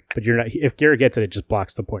answer, but you're not. If Garrett gets it, it just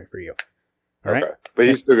blocks the point for you. All right, but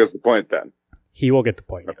he still gets the point then. He will get the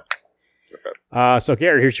point. Okay. So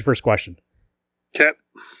Garrett, here's your first question. Okay.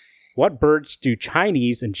 What birds do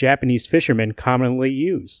Chinese and Japanese fishermen commonly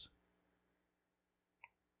use?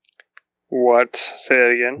 What? Say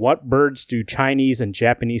it again. What birds do Chinese and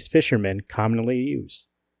Japanese fishermen commonly use?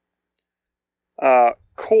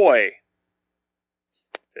 Koi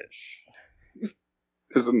fish.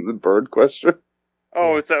 Isn't the bird question?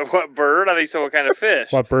 Oh, it's what bird? I think so. What kind of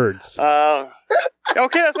fish? What birds? Okay,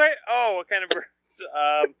 that's right. Oh, what kind of birds?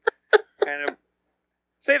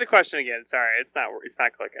 Say the question again. Sorry, it's not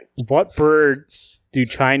clicking. What birds do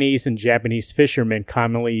Chinese and Japanese fishermen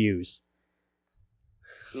commonly use?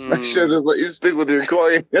 I should just let you stick with your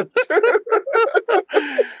coin. What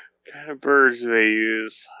kind of birds do they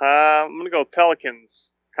use? I'm gonna go with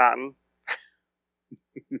pelicans. Cotton.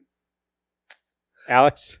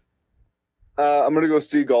 Alex? I'm gonna go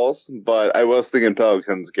seagulls, but I was thinking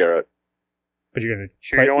pelicans, Garrett. But you're gonna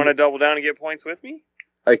sure you don't want to double down and get points with me?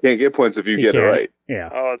 I can't get points if you get it right. Yeah.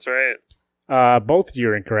 Oh, that's right. Both of you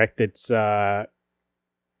are incorrect. It's cormorants.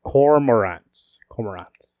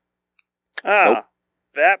 Nope.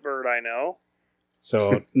 That bird I know.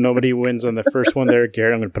 So nobody wins on the first one there.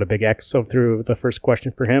 Garrett, I'm going to put a big X through the first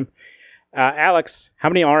question for him. Alex, how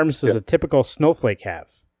many arms does a typical snowflake have?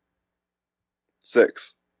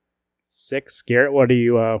 6. 6. Garrett, what do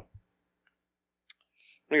you... I'm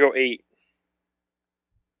going to go 8.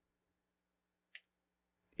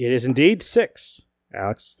 It is indeed 6.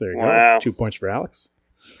 Alex, there you go. 2 points for Alex.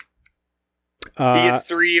 He gets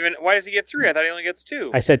 3 even. Why does he get 3? I thought he only gets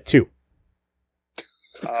 2. I said 2.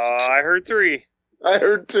 I heard 3. I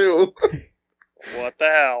heard 2. What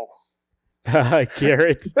the hell?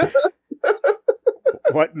 Garrett,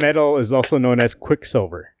 what metal is also known as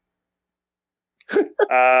quicksilver?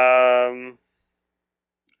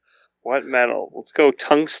 What metal? Let's go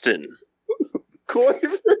tungsten. Koi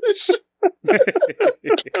fish.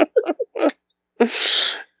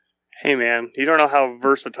 Hey man, you don't know how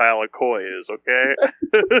versatile a koi is, okay?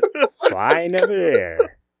 Flying over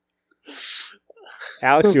there.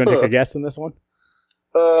 Alex, you want to take a guess on this one?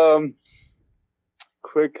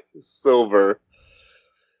 Quicksilver.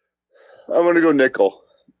 I'm gonna go nickel.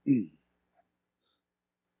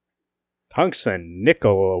 Tungsten,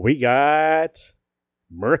 nickel. We got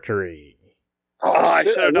mercury. I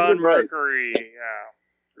should have done mercury. Right. Yeah.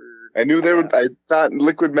 I knew they would. I thought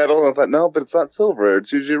liquid metal. I thought no, but it's not silver.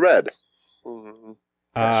 It's usually red. Mm-hmm.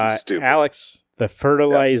 Stupid. Alex, the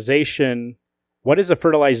fertilization. Yeah. What is a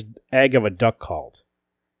fertilized egg of a duck called?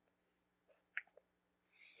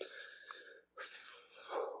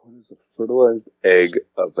 What is a fertilized egg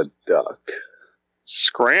of a duck?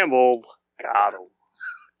 Scrambled. Got him.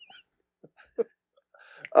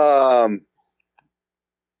 A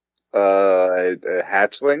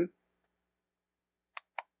hatchling.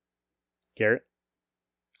 Garrett?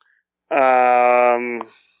 I'm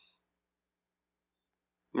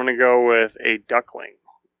gonna go with a duckling.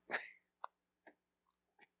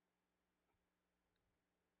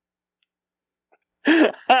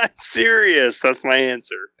 I'm serious. That's my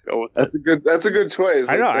answer. Go with that's it. That's a good choice.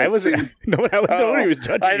 I know. I was nobody was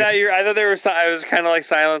judging. I thought they were. I was kind of like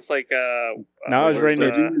silence. Like no, I was ready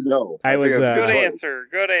to. I was good answer.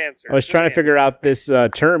 Good answer. I was trying to figure out this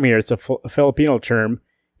term here. It's a Filipino term.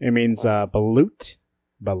 It means balut.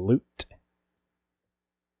 Balut.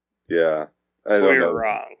 Yeah, I don't know. You're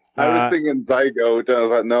wrong. I was thinking zygote. I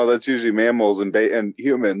thought, no, that's usually mammals and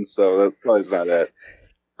humans, so that probably is not it.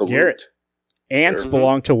 Balut. Garrett. Ants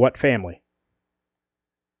belong to what family?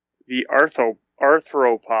 The arthropod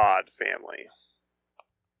family.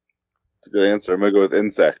 That's a good answer. I'm going to go with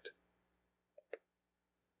insect.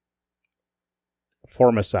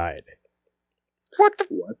 Formicide. What?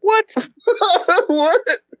 What?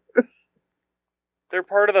 They're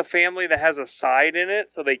part of the family that has a side in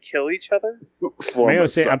it, so they kill each other? I'm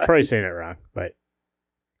probably saying it wrong, but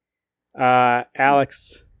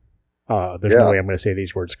Alex. Oh, there's no way I'm going to say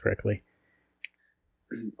these words correctly.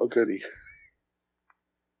 Oh, goody.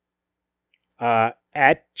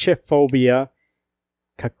 Achophobia,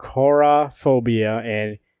 Kakoraphobia,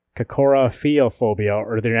 and Kakoraphiophobia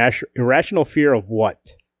are the irrational fear of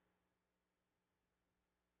what?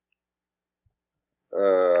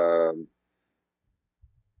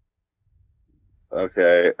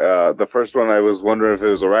 Okay. The first one, I was wondering if it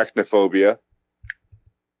was arachnophobia,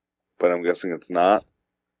 but I'm guessing it's not.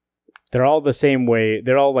 They're all the same way.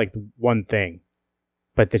 They're all like one thing,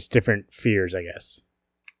 but there's different fears, I guess.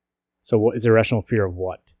 So what is irrational fear of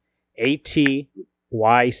what? Atychi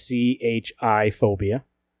phobia.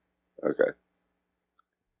 Okay.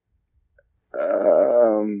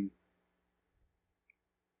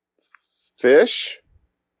 Fish?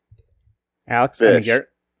 Alex, Fish. I'm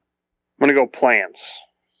going to go plants.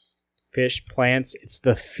 Fish, plants. It's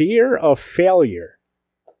the fear of failure.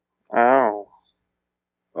 Oh.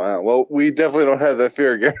 Wow. Well, we definitely don't have that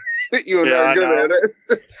fear, Garrett. You and I are good at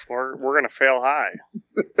it. We're going to fail high.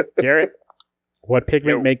 Garrett, what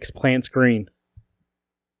pigment makes plants green?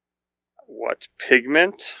 What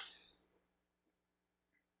pigment?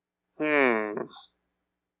 I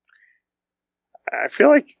feel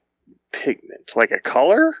like pigment. Like a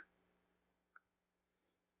color?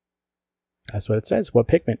 That's what it says. What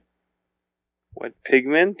pigment? What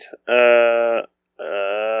pigment?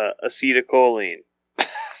 Acetylcholine.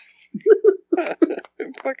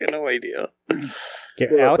 Fucking no idea.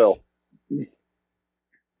 Okay, Alex,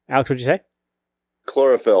 what'd you say?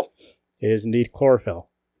 Chlorophyll. It is indeed chlorophyll.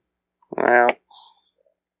 Wow.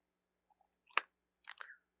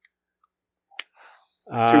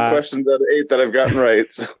 Two questions out of 8 that I've gotten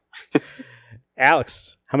right. So.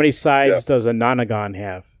 Alex, how many sides does a nonagon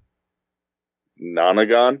have?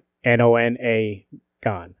 Nonagon?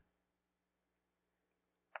 N-O-N-A-gon.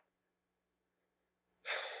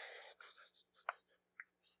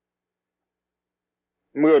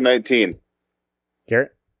 I'm going to go 19.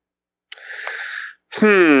 Garrett?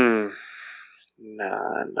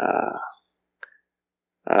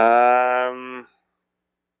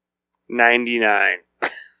 99.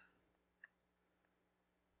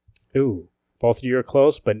 Ooh, both of you are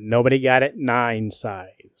close, but nobody got it. 9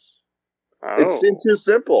 sides. Oh, It seemed too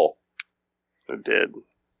simple. it did.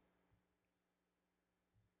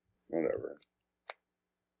 Whatever.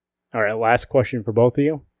 All right, last question for both of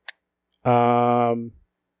you.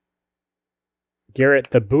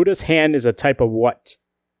 Garrett, the Buddha's hand is a type of what?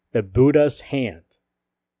 The Buddha's hand.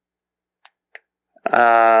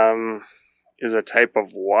 Is a type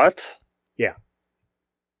of what? Yeah.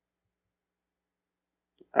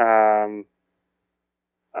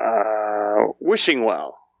 Wishing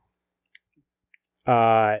well.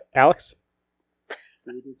 Alex?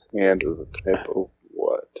 Hand is a type of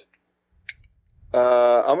what?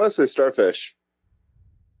 I'm going to say starfish.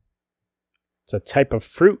 It's a type of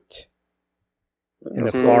fruit in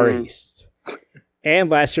the Far East.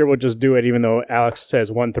 And last year, we'll just do it, even though Alex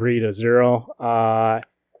says 1-3 to 0.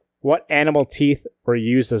 What animal teeth were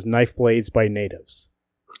used as knife blades by natives?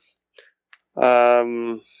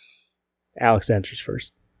 Um, Alex answers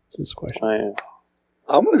first. That's his question.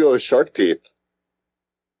 I'm going to go with shark teeth.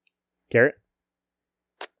 Garrett?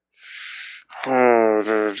 I'm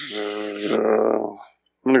going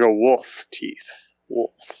to go wolf teeth.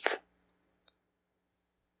 Wolf.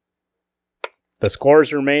 The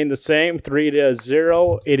scores remain the same, 3 to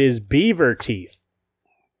 0. It is beaver teeth.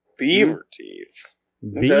 Beaver teeth.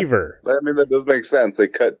 Beaver. Okay. I mean, that does make sense. They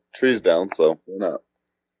cut trees down, so why not?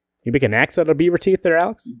 You make an axe out of beaver teeth there,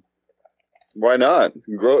 Alex? Why not?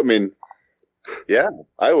 Grow. I mean, yeah,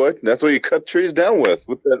 I would. That's what you cut trees down with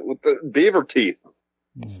the beaver teeth.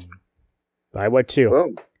 I would too.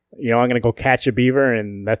 Oh. You know, I'm going to go catch a beaver,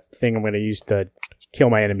 and that's the thing I'm going to use to kill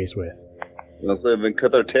my enemies with. So then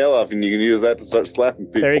cut their tail off, and you can use that to start slapping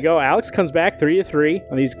people. There you go. Alex comes back 3 to 3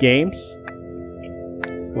 on these games.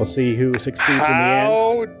 We'll see who succeeds in the end.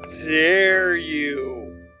 How dare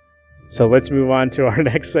you? So let's move on to our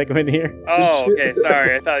next segment here. Oh, okay.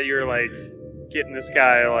 Sorry. I thought you were like getting this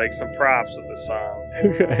guy like some props with the song.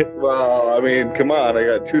 Well, I mean, come on. I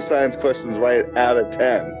got 2 science questions right out of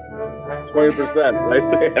 10. 20%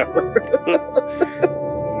 right there.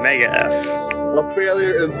 Mega F. A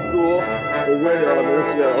failure in school, a winner on this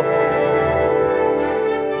show.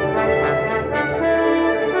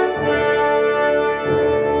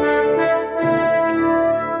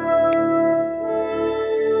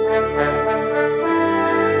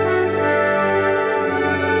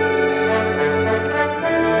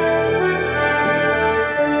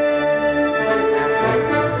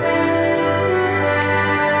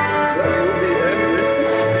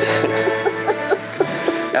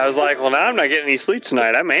 was like, well, now I'm not getting any sleep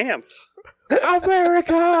tonight. I'm amped.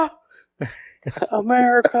 America!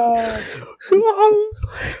 America!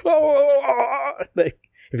 If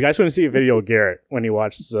you guys want to see a video of Garrett when he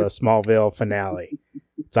watches the Smallville finale,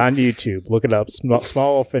 it's on YouTube. Look it up.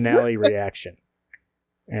 Small finale reaction.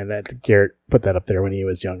 And that Garrett put that up there when he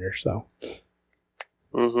was younger. So,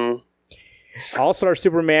 All-Star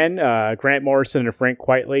Superman, Grant Morrison and Frank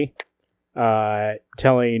Quitely,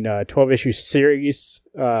 telling 12-issue series,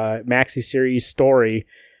 maxi series story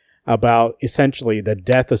about essentially the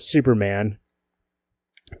death of Superman,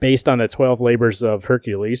 based on the 12 labors of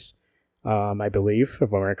Hercules, I believe,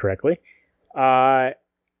 if I remember correctly. And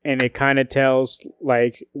it kind of tells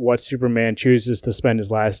like what Superman chooses to spend his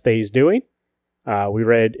last days doing. We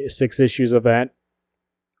read 6 issues of that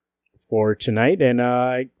for tonight. And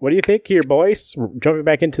what do you think here, boys? Jumping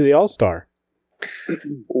back into the All-Star.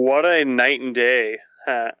 What a night and day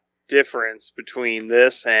difference between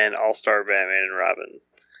this and All-Star Batman and Robin.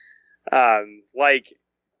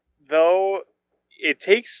 Though it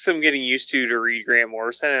takes some getting used to read Grant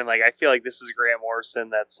Morrison, and like I feel like this is Grant Morrison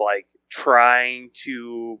that's like trying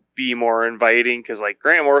to be more inviting, because like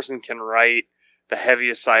Grant Morrison can write the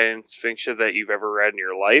heaviest science fiction that you've ever read in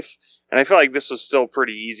your life, and I feel like this was still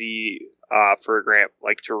pretty easy for Grant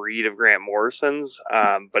to read of Grant Morrison's,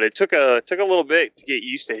 but it took a little bit to get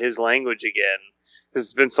used to his language again, because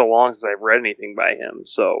it's been so long since I've read anything by him.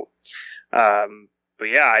 So, but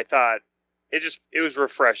yeah, I thought it was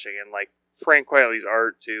refreshing, and like Frank Quitely's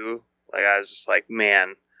art too. Like I was just like,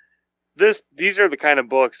 man, these are the kind of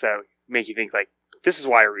books that make you think like, this is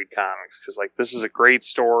why I read comics, because like this is a great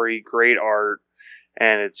story, great art,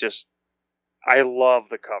 and I love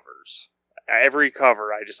the covers. Every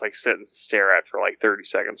cover I just like sit and stare at for like 30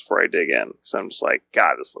 seconds before I dig in, because I'm just like,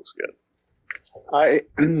 God, this looks good. I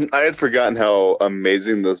had forgotten how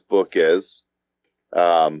amazing this book is.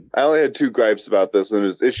 I only had 2 gripes about this, and it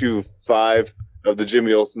was issue 5 of the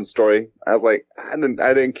Jimmy Olsen story. I was like, I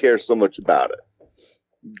didn't care so much about it.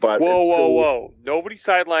 But whoa! Nobody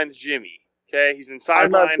sidelined Jimmy. Okay, he's been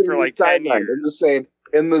sidelined for like 10 years. I'm just saying,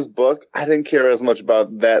 in this book, I didn't care as much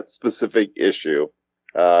about that specific issue.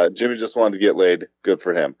 Jimmy just wanted to get laid. Good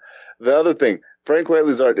for him. The other thing, Frank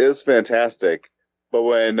Quitely's art is fantastic, but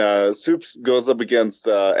when Soups goes up against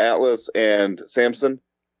Atlas and Samson,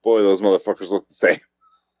 boy, those motherfuckers look the same.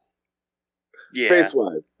 Yeah.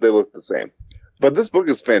 Face-wise, they look the same. But this book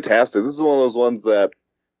is fantastic. This is one of those ones that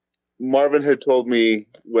Marvin had told me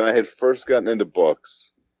when I had first gotten into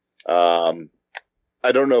books.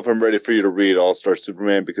 I don't know if I'm ready for you to read All-Star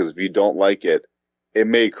Superman, because if you don't like it, it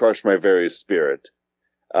may crush my very spirit.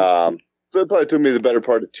 So it probably took me the better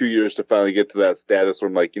part of 2 years to finally get to that status where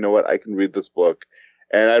I'm like, you know what, I can read this book.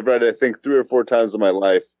 And I've read it, I think, 3 or 4 times in my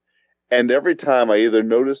life. And every time I either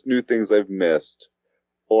notice new things I've missed,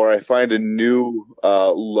 or I find a new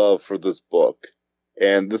love for this book.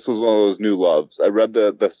 And this was one of those new loves. I read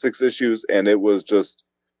the 6 issues, and it was just,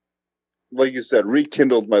 like you said,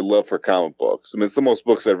 rekindled my love for comic books. I mean, it's the most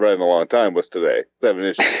books I've read in a long time was today. 7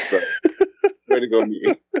 issues. So, way to go,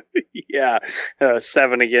 me. Yeah.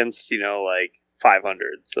 7 against, like 500.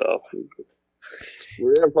 So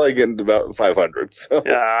we're probably getting to about 500. So.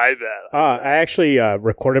 Yeah, I bet. I actually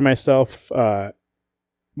recorded myself,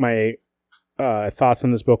 my thoughts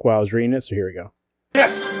on this book while I was reading it, so here we go.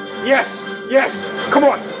 Yes! Come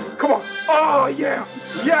on! Oh, yeah!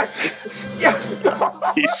 Yes!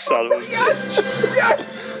 You son of a... Yes!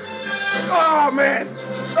 Oh, man!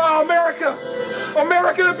 Oh, America!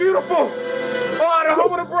 America the beautiful! Oh, the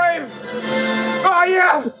home of the brave! Oh,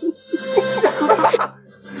 yeah!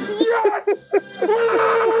 Yes!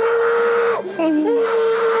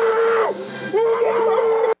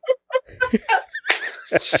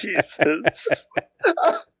 Jesus.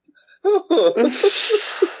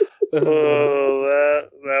 Oh,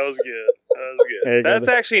 that was good. That's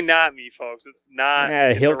actually not me, folks. It's not. Yeah,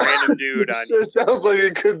 it's a random dude on you. It sounds like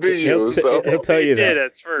it could be you. He'll tell you that. Did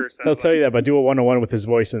at first. He'll tell you that, but do a 1-on-1 with his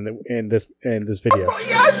voice in this video. Oh,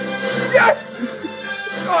 yes!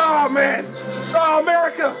 Oh, man! Oh,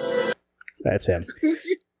 America! That's him.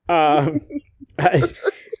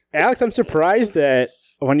 Alex, I'm surprised that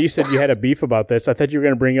when you said you had a beef about this, I thought you were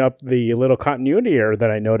going to bring up the little continuity error that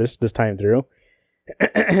I noticed this time through.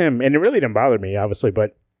 And it really didn't bother me, obviously,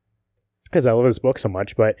 but because I love this book so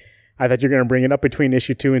much, but I thought you were going to bring it up between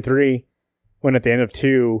issue 2 and 3, when at the end of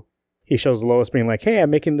 2, he shows Lois being like, hey,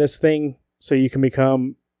 I'm making this thing so you can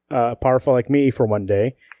become powerful like me for one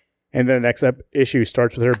day. And then the next issue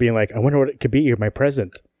starts with her being like, I wonder what it could be, my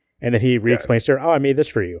present. And then he re-explains to her, oh, I made this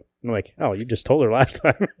for you. I'm like, oh, you just told her last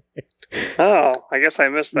time. Oh, I guess I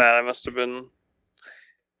missed that. I must have been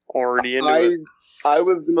already into it. I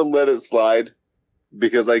was gonna let it slide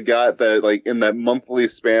because I got that like in that monthly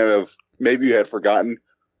span of maybe you had forgotten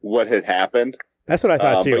what had happened. That's what I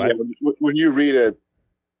thought too. But yeah, when you read it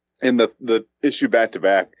in the issue back to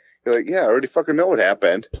back, you're like, yeah, I already fucking know what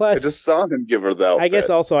happened. Plus, I just saw him give her the outfit. I guess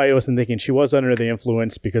also I wasn't thinking she was under the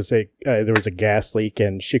influence because there was a gas leak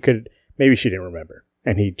and maybe she didn't remember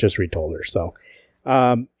and he just retold her. So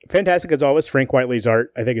fantastic as always. Frank Whiteley's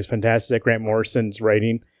art I think is fantastic. Grant Morrison's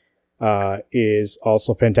writing is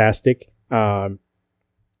also fantastic.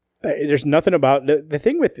 There's nothing about the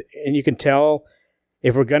thing with, and you can tell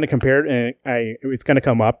if we're going to compare it, and it's going to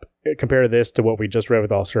come up, compare this to what we just read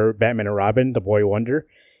with also Batman and Robin, The Boy Wonder,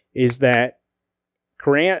 is that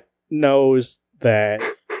Grant knows that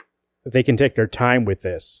they can take their time with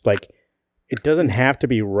this. Like, it doesn't have to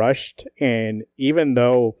be rushed, and even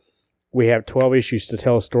though we have 12 issues to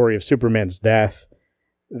tell a story of Superman's death,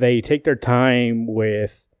 they take their time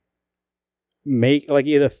with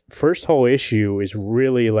the first whole issue is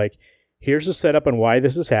really like, here's the setup on why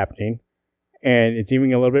this is happening, and it's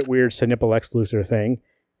even a little bit weird setting up a Lex Luthor thing,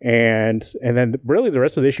 and then really the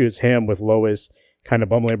rest of the issue is him with Lois kind of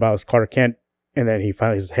bumbling about his Clark Kent, and then he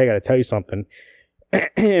finally says, hey, I gotta tell you something,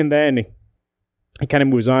 and then he kind of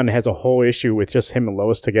moves on and has a whole issue with just him and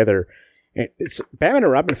Lois together. And Batman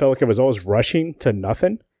and Robin felt like it was always rushing to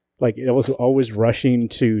nothing, like it was always rushing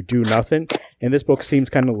to do nothing, and this book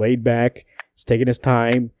seems kind of laid back. It's taking his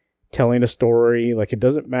time telling a story. Like, it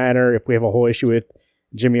doesn't matter if we have a whole issue with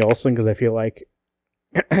Jimmy Olsen, because I feel like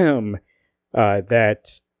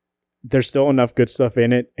that there's still enough good stuff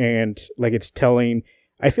in it, and like it's telling.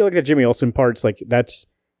 I feel like the Jimmy Olsen part's like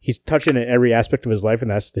he's touching in every aspect of his life,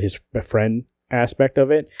 and that's his friend aspect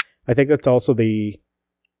of it. I think that's also the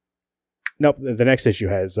next issue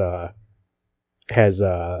has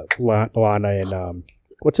Lana and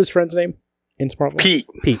what's his friend's name? In Smart Pete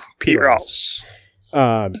Ross.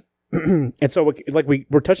 And so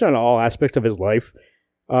we're touching on all aspects of his life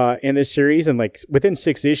in this series, and like within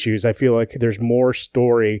 6 issues, I feel like there's more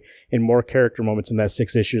story and more character moments in that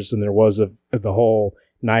 6 issues than there was of the whole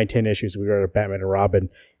 9-10 issues we read of Batman and Robin.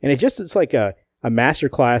 And it's like a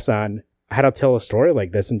masterclass on how to tell a story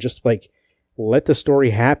like this, and just like let the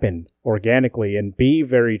story happen organically and be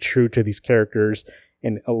very true to these characters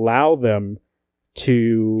and allow them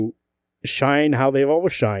to shine how they've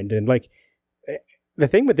always shined. And like the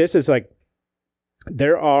thing with this is like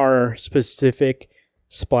there are specific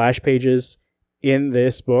splash pages in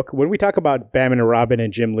this book. When we talk about Batman and Robin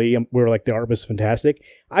and Jim Lee, we're like, the art was fantastic.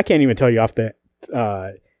 I can't even tell you off the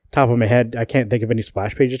top of my head. I can't think of any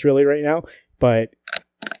splash pages really right now. But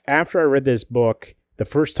after I read this book the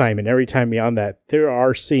first time and every time beyond that, there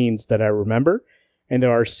are scenes that I remember, and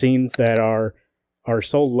there are scenes that are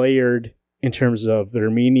so layered in terms of their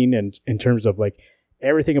meaning and in terms of like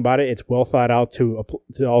everything about it. It's well thought out to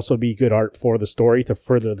also be good art for the story, to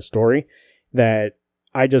further the story, that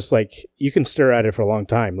I just like, you can stare at it for a long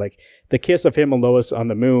time. Like the kiss of him and Lois on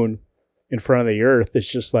the moon in front of the earth,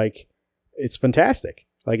 it's just like, it's fantastic.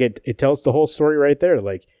 Like it tells the whole story right there.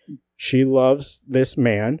 Like, she loves this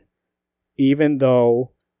man, even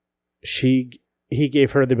though he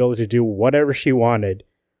gave her the ability to do whatever she wanted.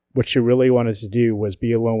 What she really wanted to do was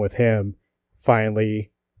be alone with him,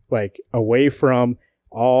 finally, like away from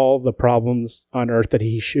all the problems on Earth that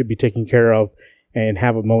he should be taking care of, and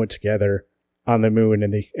have a moment together on the moon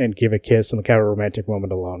and give a kiss and kind of a romantic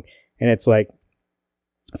moment alone. And it's like,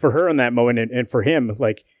 for her in that moment, and for him,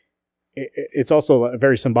 like it's also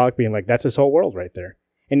very symbolic, being like, that's his whole world right there.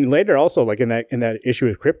 And later also, like in that issue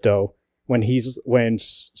with Krypto, when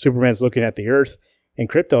Superman's looking at the Earth, and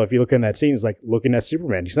Krypto, if you look in that scene, is like looking at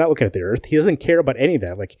Superman. He's not looking at the Earth. He doesn't care about any of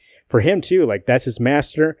that. Like for him too, like that's his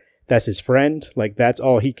master, that's his friend, like that's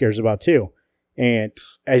all he cares about too. And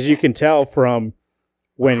as you can tell from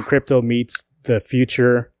when Krypto meets the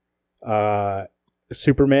future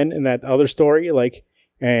Superman in that other story, like,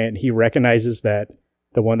 and he recognizes that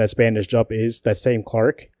the one that's bandaged up is that same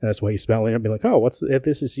Clark, and that's why he's smelling it, being like, oh,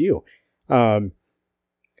 this is you.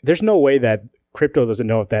 There's no way that Krypto doesn't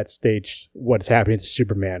know at that stage what's happening to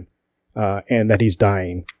Superman, and that he's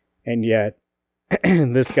dying. And yet,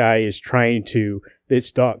 this guy is trying to,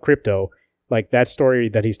 this dog, Krypto, like that story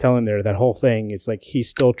that he's telling there, that whole thing, it's like he's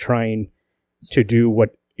still trying to do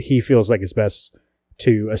what he feels like is best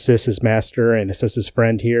to assist his master and assist his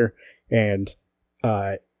friend here. And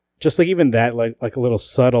just like even that, like a little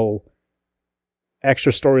subtle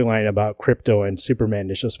extra storyline about Krypto and Superman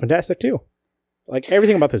is just fantastic too. Like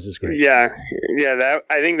everything about this is great. Yeah. That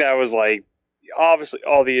I think that was like, obviously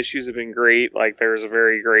all the issues have been great. Like there's a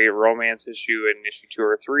very great romance issue in issue 2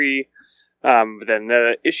 or 3. But then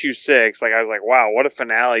the issue 6, like I was like, wow, what a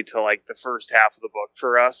finale to like the first half of the book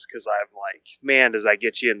for us. Because I'm like, man, does that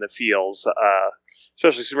get you in the feels?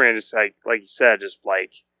 Especially Superman, just like you said, just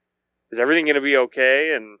like, is everything going to be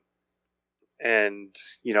okay? And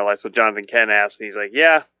you know, that's what Jonathan Kent asked, and he's like,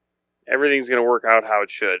 yeah, everything's going to work out how it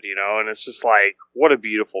should, you know. And it's just like, what a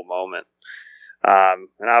beautiful moment. And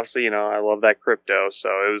obviously, you know, I love that Crypto, so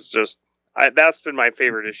it was just that's been my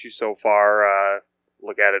favorite issue so far.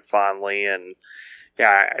 Look at it fondly, and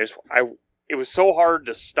yeah, it was so hard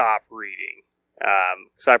to stop reading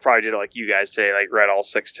because I probably did it like you guys today, like read all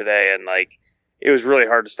 6 today, and like it was really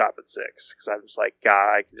hard to stop at 6 because I'm just like,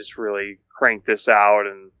 God, I can just really crank this out,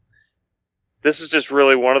 and this is just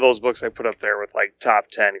really one of those books I put up there with like top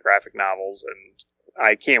 10 graphic novels, and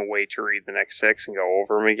I can't wait to read the next 6 and go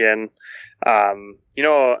over them again. You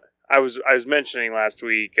know, I was mentioning last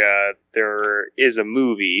week there is a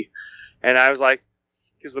movie, and I was like,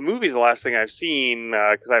 because the movie's the last thing I've seen,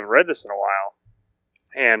 because I haven't read this in a while.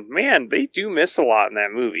 And man, they do miss a lot in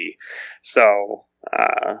that movie. So,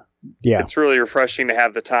 yeah, it's really refreshing to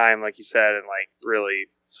have the time, like you said, and like really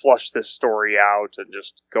flush this story out and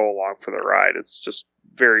just go along for the ride. It's just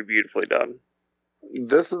very beautifully done.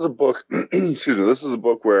 This is a book, excuse me, this is a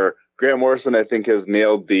book where Grant Morrison, I think, has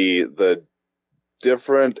nailed the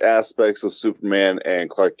different aspects of Superman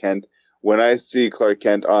and Clark Kent. When I see Clark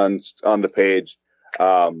Kent on the page,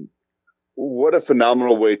 what a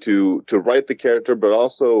phenomenal way to write the character, but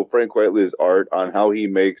also Frank Whiteley's art on how he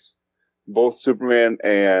makes both Superman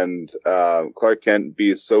and Clark Kent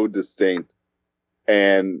be so distinct.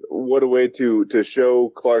 And what a way to show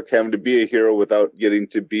Clark having to be a hero without getting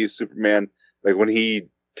to be Superman. Like when he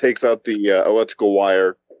takes out the electrical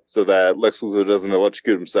wire so that Lex Luthor doesn't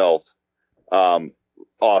electrocute himself.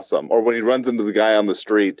 Awesome. Or when he runs into the guy on the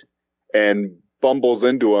street and bumbles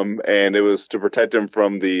into him, and it was to protect him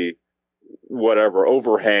from the whatever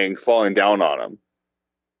overhang falling down on him.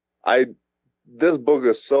 This book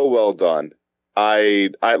is so well done. I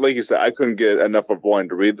like you said, I couldn't get enough of wanting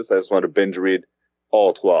to read this. I just wanted to binge read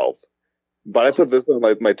all 12. But I put this in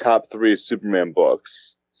like my top 3 Superman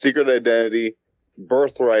books. Secret Identity,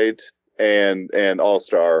 Birthright, and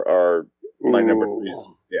All-Star are my number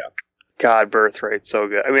 3s. Yeah. God, Birthright's so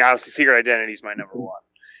good. I mean, obviously Secret Identity is my number 1.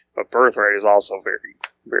 But Birthright is also very,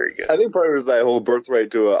 very good. I think part of it is that I hold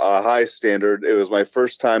Birthright to a high standard. It was my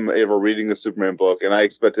first time ever reading a Superman book, and I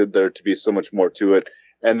expected there to be so much more to it.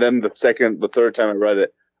 And then the third time I read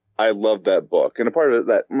it, I loved that book. And a part of it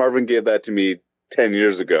that Marvin gave that to me 10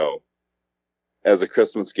 years ago as a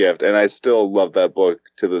Christmas gift, and I still love that book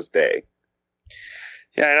to this day.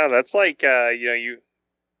 Yeah, I know. That's like,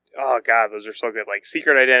 oh God, those are so good. Like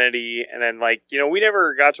Secret Identity, and then like, we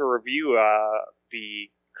never got to review the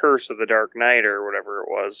Curse of the Dark Knight or whatever it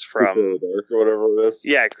was from Creature of the Dark or whatever it is.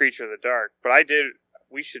 Yeah, Creature of the Dark. But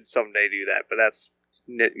we should someday do that, but that's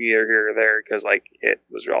neither here or there because like it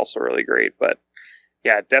was also really great. But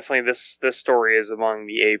yeah, definitely this story is among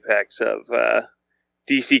the apex of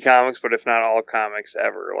DC Comics, but if not all comics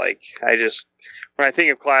ever. Like when I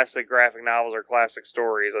think of classic graphic novels or classic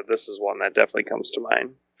stories, this is one that definitely comes to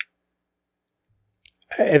mind.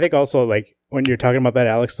 I think also, like, when you're talking about that,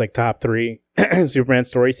 Alex, like, top 3 Superman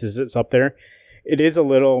stories, it's up there. It is a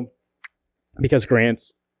little, because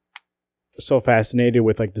Grant's so fascinated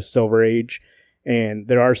with, like, the Silver Age, and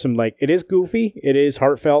there are some, like, it is goofy, it is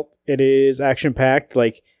heartfelt, it is action-packed,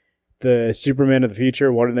 like, the Superman of the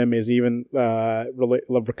future, one of them is even kind of related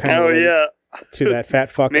to that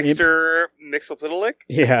fat fuck. Mixter Mixopliddleic?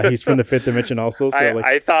 Yeah, he's from the 5th dimension also. So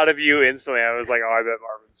I thought of you instantly. I was like, oh, I bet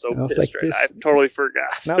Marvin's so pissed like, right now. I totally forgot.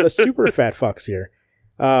 Now the super fat fuck's here.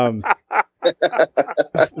 And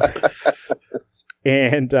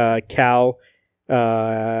Cal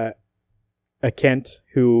Kent,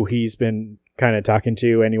 who he's been kind of talking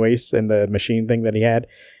to anyways, and the machine thing that he had.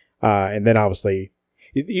 And then obviously,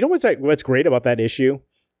 you know what's great about that issue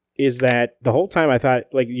is that the whole time I thought,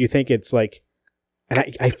 like, you think it's like, and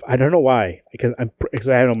I don't know why, because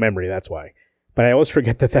I have no memory, that's why. But I always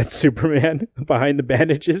forget that that's Superman behind the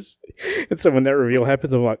bandages. And so when that reveal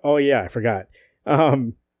happens, I'm like, oh yeah, I forgot.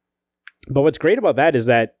 But what's great about that is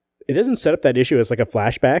that it doesn't set up that issue as like a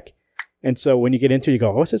flashback. And so when you get into it, you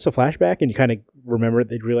go, oh, is this a flashback? And you kind of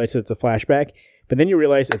realize that it's a flashback. But then you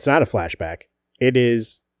realize it's not a flashback. It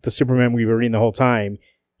is the Superman we were reading the whole time.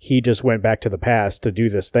 He just went back to the past to do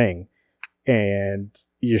this thing. And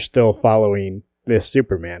you're still following this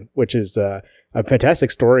Superman, which is a fantastic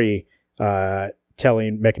story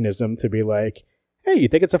telling mechanism to be like, hey, you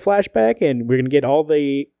think it's a flashback? And we're going to get all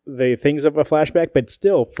the things of a flashback, but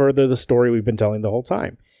still further the story we've been telling the whole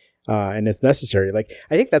time. And it's necessary. Like,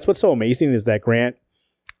 I think that's what's so amazing is that Grant,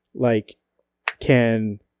 like,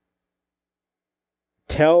 can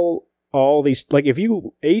tell all these, like, if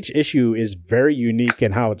you, each issue is very unique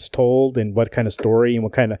in how it's told and what kind of story and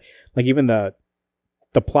what kind of, like, even the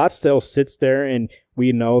plot still sits there and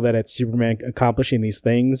we know that it's Superman accomplishing these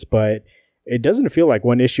things, but it doesn't feel like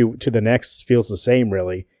one issue to the next feels the same,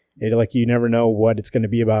 really. Like, you never know what it's going to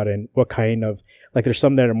be about and what kind of, like, there's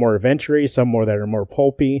some that are more adventure-y, some more that are more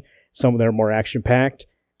pulpy, some that are more action-packed.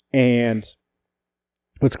 And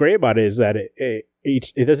what's great about it is that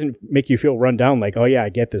it doesn't make you feel run down, like, oh yeah, I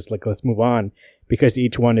get this, like, let's move on, because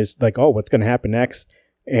each one is like, oh, what's going to happen next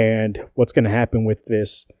and what's going to happen with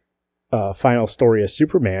this final story of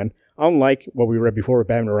Superman. Unlike what we read before with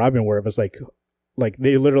Batman and Robin, where it was like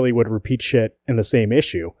they literally would repeat shit in the same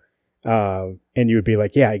issue. And you would be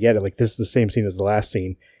like, yeah, I get it. Like, this is the same scene as the last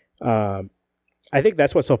scene. I think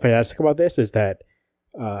that's what's so fantastic about this is that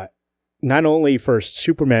not only for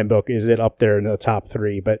Superman book is it up there in the top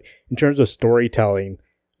 3, but in terms of storytelling,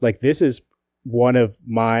 like, this is one of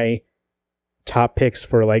my top picks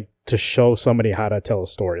for, like, to show somebody how to tell a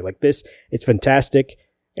story. Like, this, it's fantastic.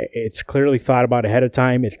 It's clearly thought about ahead of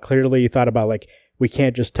time. It's clearly thought about, like, we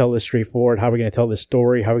can't just tell this straightforward. How are we going to tell this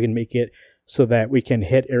story? How are we going to make it so that we can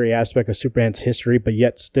hit every aspect of Superman's history, but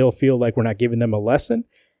yet still feel like we're not giving them a lesson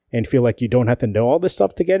and feel like you don't have to know all this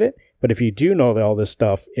stuff to get it. But if you do know all this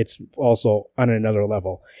stuff, it's also on another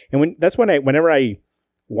level. And whenever I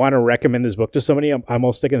want to recommend this book to somebody, I'm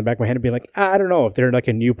almost sticking in the back of my head and be like, I don't know if they're like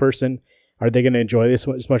a new person, are they going to enjoy this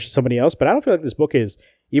as much as somebody else? But I don't feel like this book is,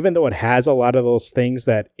 even though it has a lot of those things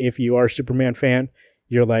that if you are a Superman fan,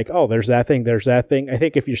 you're like, oh, there's that thing. I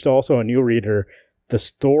think if you're still also a new reader, the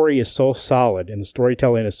story is so solid and the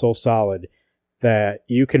storytelling is so solid that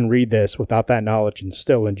you can read this without that knowledge and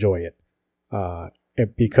still enjoy it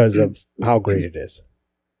because of how great it is.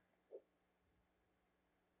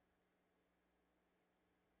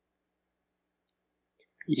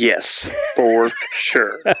 Yes, for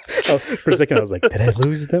sure. Oh, for a second, I was like, did I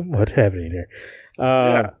lose them? What's happening here?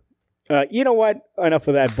 You know what? Enough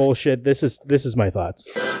of that bullshit. This is my thoughts.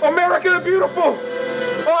 America the beautiful.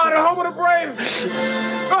 Oh, the home of the brave.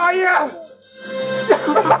 Oh, yeah.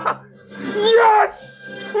 Yes.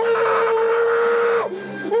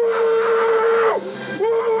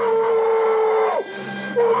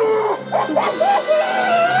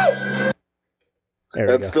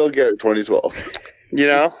 That's still Garrett 2012. You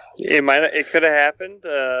know, it could have happened,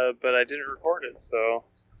 but I didn't record it, so I'll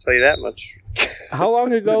tell you that much. How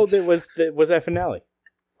long ago was that finale?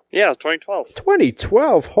 Yeah, it was 2012.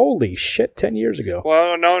 2012? Holy shit, 10 years ago.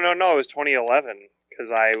 Well, no, it was 2011,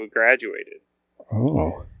 because I graduated.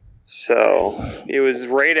 Oh. So, it was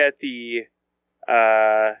right at the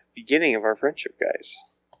beginning of our friendship, guys.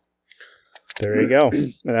 There you go.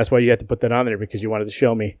 And that's why you had to put that on there, because you wanted to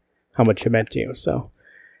show me how much it meant to you, so...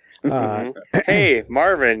 Hey,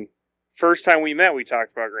 Marvin, first time we met, we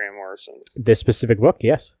talked about Grant Morrison. This specific book,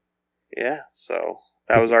 yes. Yeah, so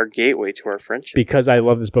that was our gateway to our friendship. Because I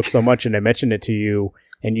love this book so much, and I mentioned it to you,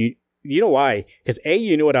 and you know why? Because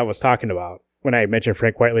you knew what I was talking about when I mentioned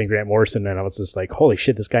Frank Whiteley and Grant Morrison, and I was just like, holy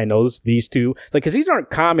shit, this guy knows these two. Like, because these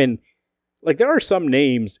aren't common. Like, there are some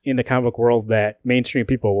names in the comic book world that mainstream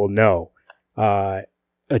people will know.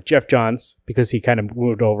 Jeff Johns, because he kind of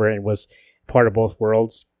moved over and was part of both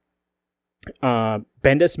worlds.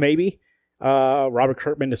 Bendis, maybe. Robert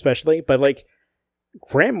Kirkman, especially. But, like,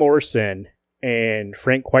 Grant Morrison and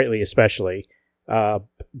Frank Whiteley, especially,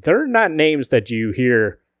 they're not names that you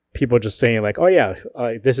hear people just saying, like, oh, yeah,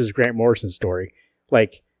 this is Grant Morrison's story.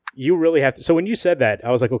 Like, you really have to. So when you said that,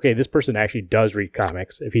 I was like, okay, this person actually does read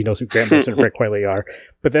comics if he knows who Grant Morrison and Frank Whiteley are.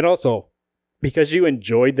 But then also, because you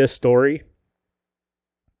enjoyed this story,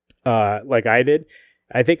 like I did,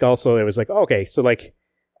 I think also it was like, okay, so, like,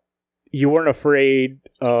 you weren't afraid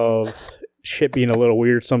of shit being a little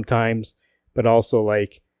weird sometimes, but also,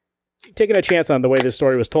 like, taking a chance on the way the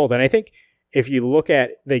story was told. And I think if you look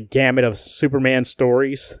at the gamut of Superman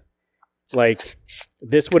stories, like,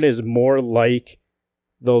 this one is more like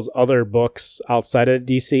those other books outside of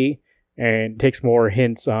DC and takes more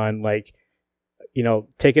hints on, like, you know,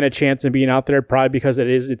 taking a chance and being out there, probably because it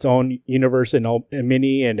is its own universe and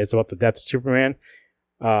mini, and it's about the death of Superman.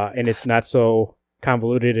 And it's not so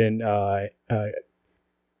convoluted in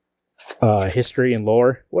history and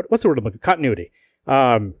lore. What's the word I'm looking for? Continuity.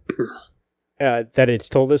 That it's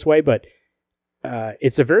told this way, but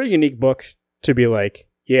it's a very unique book to be like,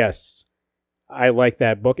 yes, I like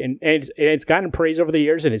that book, and it's gotten praise over the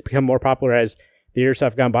years, and it's become more popular as the years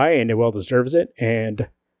have gone by, and it well deserves it. And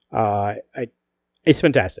it's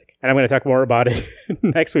fantastic, and I'm going to talk more about it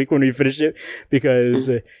next week when we finish it, because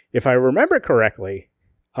if I remember correctly,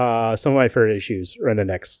 some of my favorite issues are in the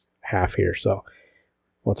next half here. So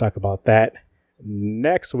we'll talk about that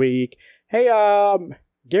next week. Hey,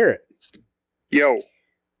 Garrett. Yo.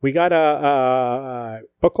 We got a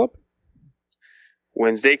book club?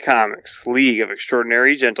 Wednesday Comics, League of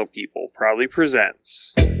Extraordinary Gentle People, proudly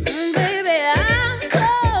presents. Baby, I'm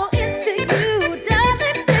so into you,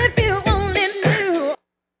 darling, if you only knew.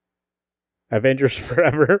 Avengers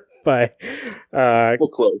Forever by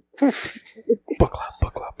Book club. Book club.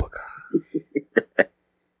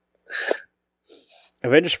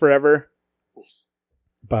 Avengers Forever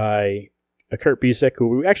by Kurt Busiek, who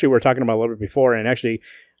we actually were talking about a little bit before, and actually,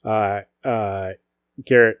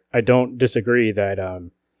 Garrett, I don't disagree that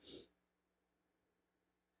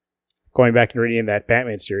going back and reading that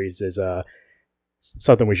Batman series is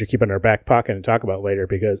something we should keep in our back pocket and talk about later,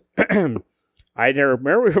 because I never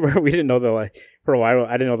remember we didn't know for a while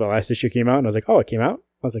I didn't know the last issue came out, and I was like, oh, it came out?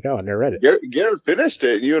 I was like, oh, I never read it. Garrett finished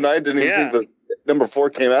it. You and I didn't even think that number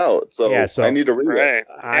 4 came out, so I need to read it.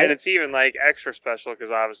 And it's even like extra special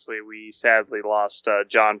because obviously we sadly lost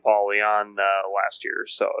John Paul Leon last year,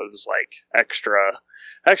 so it was like extra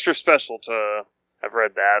special to have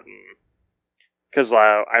read that. Because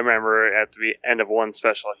I remember at the end of one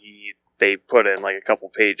special, they put in like a couple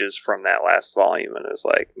pages from that last volume, and it was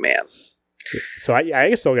like, man. So I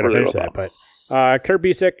guess still got to finish that, but Kurt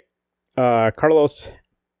Busiek, Carlos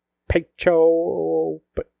Pacheco,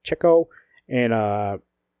 and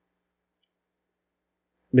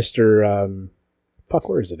Mr. Fuck,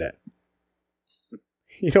 where is it at?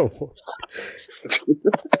 You know,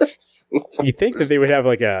 you think that they would have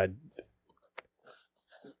like a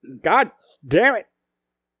God damn it.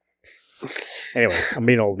 Anyways, I'm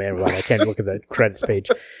being an old man without I can't look at the credits page.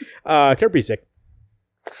 Kurt Busiek,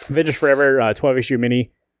 Avengers Forever, 12-issue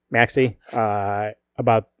mini maxi,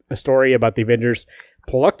 about a story about the Avengers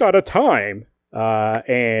plucked out of time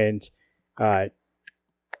and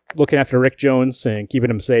looking after Rick Jones and keeping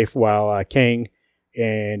him safe while Kang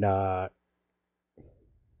and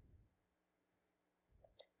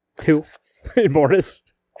Mortis.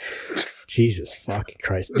 Jesus fucking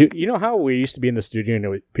Christ. Dude, you know how we used to be in the studio and it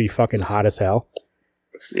would be fucking hot as hell?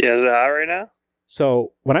 Yeah, is it hot right now?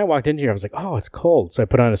 So when I walked in here, I was like, oh, it's cold. So I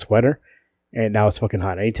put on a sweater, and now it's fucking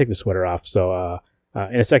hot. I need to take the sweater off. So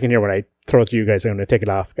in a second here, when I throw it to you guys, I'm going to take it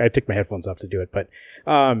off. I took my headphones off to do it. But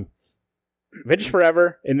Avengers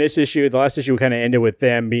Forever, in this issue, the last issue kind of ended with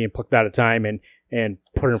them being plucked out of time and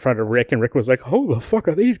put in front of Rick. And Rick was like, who the fuck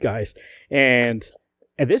are these guys? And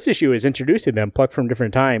this issue is introducing them, plucked from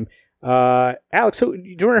different time. Alex, do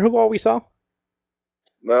you remember who all we saw?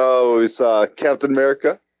 No, we saw Captain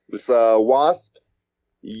America. We saw Wasp,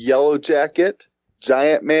 Yellow Jacket,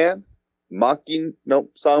 Giant Man,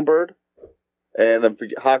 Songbird, and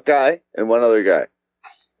Hawkeye, and one other guy.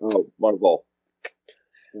 Oh, Marvel.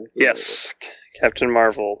 Yes, Captain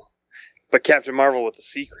Marvel. But Captain Marvel with a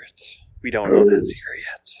secret. We don't know that secret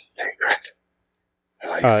yet. Secret. I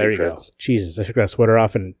like there you go. Jesus, I took that sweater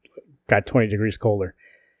off and got 20 degrees colder.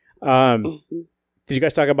 Did you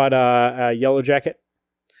guys talk about Yellow Jacket?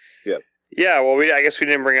 Yeah. Yeah, well, I guess we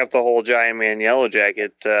didn't bring up the whole Giant Man Yellow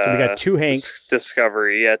Jacket. So we got two Hanks.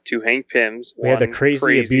 Discovery, two Hank Pyms. We had the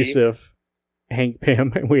crazy, abusive Hank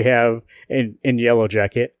Pym. We have in Yellow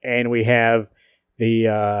Jacket, and we have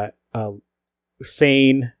the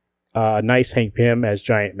sane, nice Hank Pym as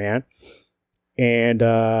Giant Man, and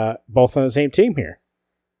both on the same team here.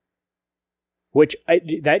 Which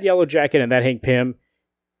that Yellow Jacket and that Hank Pym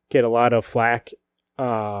get a lot of flack.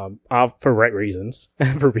 For right reasons,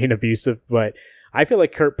 for being abusive, but I feel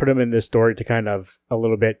like Kurt put him in this story to kind of a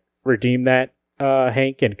little bit redeem that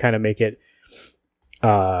Hank and kind of make it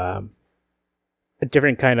a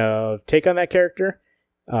different kind of take on that character,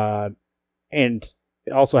 and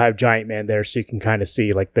also have Giant Man there so you can kind of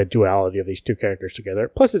see like the duality of these two characters together.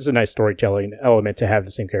 Plus, it's a nice storytelling element to have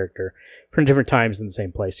the same character from different times in the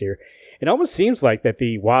same place here. It almost seems like that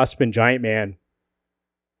the Wasp and Giant Man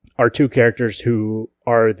are two characters who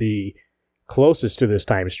are the closest to this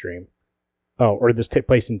time stream. Oh, or this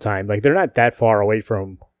place in time. Like, they're not that far away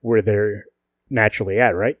from where they're naturally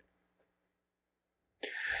at, right?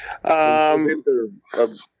 I think they're a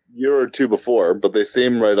year or two before, but they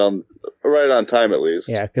seem right on time at least.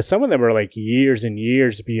 Yeah, because some of them are like years and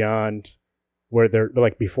years beyond where they're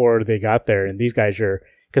like before they got there, and these guys are,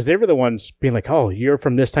 because they were the ones being like, oh, you're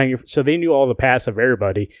from this time, so they knew all the past of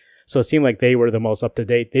everybody. So it seemed like they were the most up to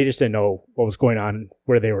date. They just didn't know what was going on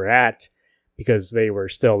where they were at because they were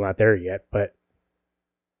still not there yet. But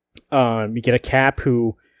you get a Cap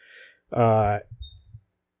who is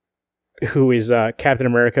Captain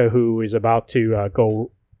America, who is about to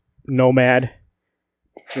go nomad,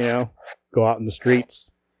 go out in the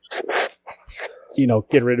streets.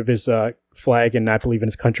 get rid of his flag and not believe in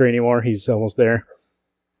his country anymore. He's almost there.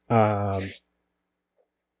 I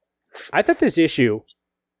thought this issue,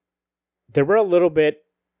 they were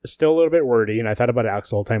still a little bit wordy, and I thought about Alex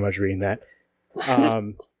the whole time I was reading that.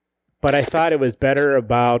 But I thought it was better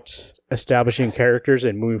about establishing characters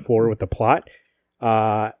and moving forward with the plot.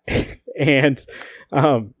 And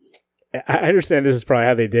I understand this is probably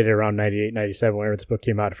how they did it around 98, 97, whenever this book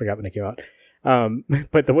came out. I forgot when it came out.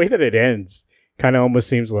 But the way that it ends kind of almost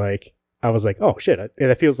seems like, I was like, oh shit.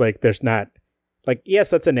 It feels like there's not, like, yes,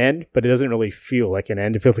 that's an end, but it doesn't really feel like an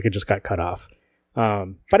end. It feels like it just got cut off.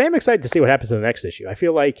 But I am excited to see what happens in the next issue. I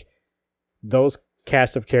feel like those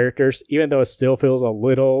cast of characters, even though it still feels a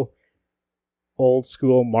little old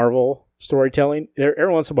school Marvel storytelling,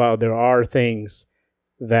 every once in a while there are things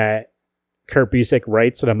that Kurt Busiek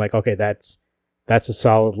writes, and I'm like, okay, that's a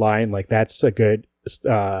solid line. Like, that's a good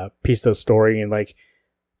piece of the story, and like,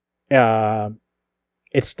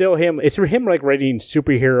 it's still him. It's him like writing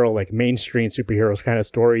superhero, like mainstream superheroes kind of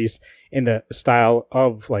stories in the style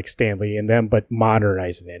of like Stan Lee and them, but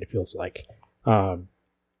modernizing it. It feels like. So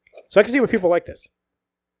I can see why people like this.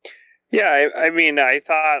 Yeah, I mean, I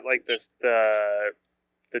thought like the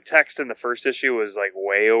text in the first issue was like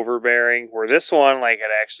way overbearing, where this one like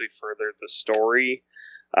had actually furthered the story,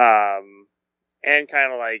 and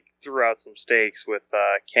kind of like threw out some stakes with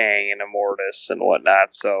Kang and Immortus and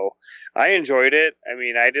whatnot. So I enjoyed it. I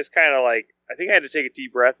mean, I just kind of like, I think I had to take a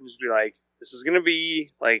deep breath and just be like, this is gonna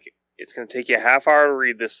be like, it's gonna take you a half hour to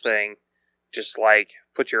read this thing. Just like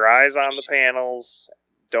put your eyes on the panels,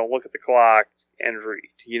 don't look at the clock, and read.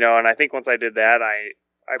 And I think once I did that, I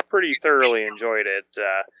pretty thoroughly enjoyed it,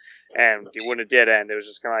 and when it did end, it was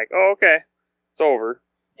just kind of like, oh, okay, it's over.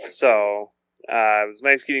 So it was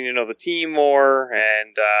nice getting to know the team more,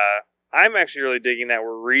 and I'm actually really digging that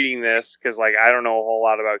we're reading this, because like I don't know a whole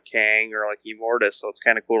lot about Kang or like Immortus, so it's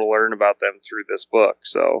kind of cool to learn about them through this book.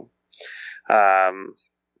 So, and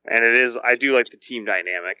it is, I do like the team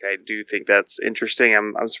dynamic. I do think that's interesting.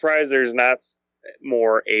 I'm surprised there's not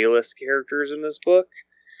more A-list characters in this book.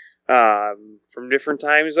 From different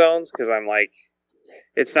time zones, because I'm like,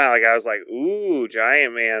 it's not like I was like, ooh,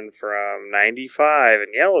 Giant Man from 95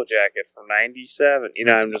 and Yellow Jacket from 97.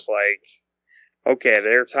 I'm just like, okay,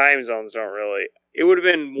 their time zones don't really. It would have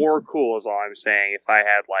been more cool, is all I'm saying, if I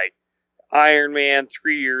had like Iron Man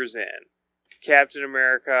 3 years in, Captain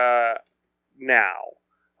America now,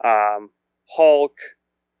 Hulk,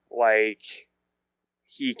 like,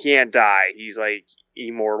 he can't die. He's like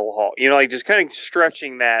Immortal Hulk. Like just kind of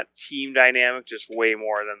stretching that team dynamic just way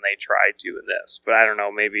more than they tried to in this. But I don't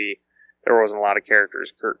know, maybe there wasn't a lot of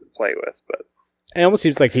characters Kurt could play with. But it almost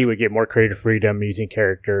seems like he would get more creative freedom using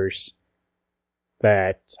characters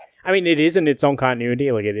that, I mean, it is in its own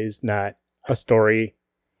continuity. Like, it is not a story.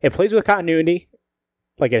 It plays with continuity.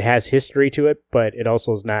 Like, it has history to it, but it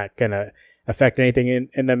also is not going to affect anything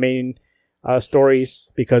in the main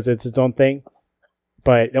stories because it's its own thing.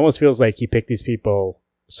 But it almost feels like he picked these people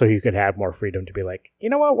so he could have more freedom to be like, you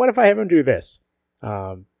know what if I have him do this?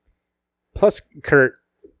 Plus, Kurt,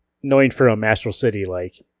 knowing from Astral City,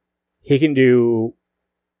 like, he can do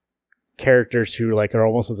characters who like are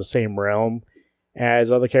almost in the same realm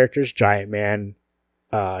as other characters. Giant Man,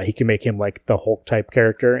 he can make him like the Hulk type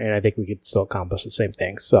character, and I think we could still accomplish the same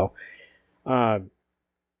thing. So, Alex,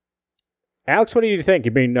 what do you think?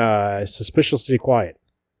 You've been suspiciously quiet.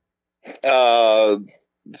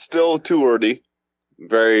 Still too wordy.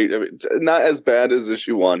 Not as bad as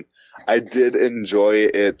issue 1. I did enjoy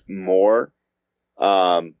it more.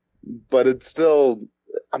 But it's still,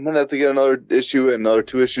 I'm gonna have to get another issue and another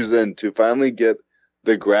 2 issues in to finally get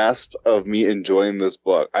the grasp of me enjoying this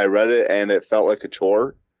book. I read it and it felt like a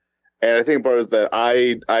chore. And I think part is that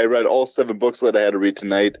I read all 7 books that I had to read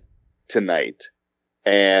tonight.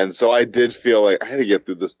 And so I did feel like I had to get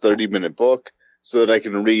through this 30-minute book so that I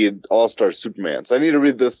can read All-Star Superman. So I need to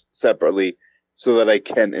read this separately so that I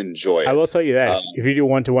can enjoy it. I will tell you that. If you do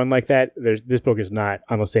 1-to-1 like that, this book is not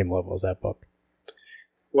on the same level as that book.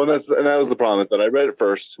 Well, that was the problem, is that I read it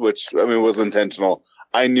first, which, I mean, was intentional.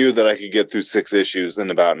 I knew that I could get through 6 issues in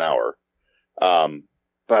about an hour.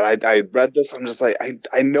 But I read this, I'm just like,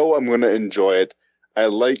 I know I'm going to enjoy it. I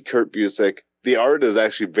like Kurt Busiek. The art is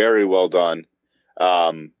actually very well done.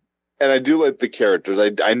 And I do like the characters.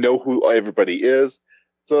 I know who everybody is,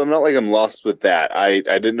 so I'm not like I'm lost with that. I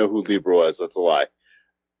didn't know who Libra was. That's a lie.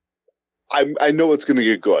 I know it's going to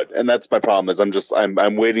get good, and that's my problem. Is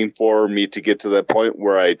I'm waiting for me to get to that point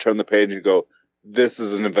where I turn the page and go, this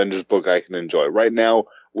is an Avengers book I can enjoy. Right now,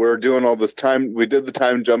 we're doing all this time. We did the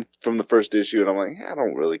time jump from the first issue, and I'm like, I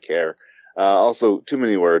don't really care. Also, too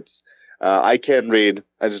many words. I can read.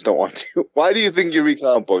 I just don't want to. Why do you think you read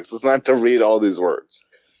comic books? It's not to read all these words.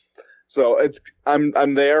 So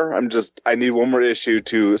I'm there. I need one more issue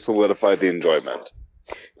to solidify the enjoyment.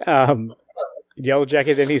 Yellow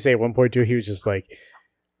Jacket, didn't he say at 1.2 he was just like,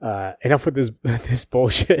 enough with this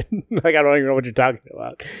bullshit. Like, I don't even know what you're talking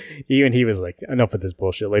about. Even he was like, enough with this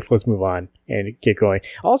bullshit. Like, let's move on and get going.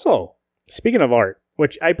 Also, speaking of art,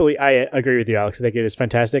 which I agree with you, Alex. I think it is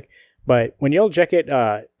fantastic. But when Yellow Jacket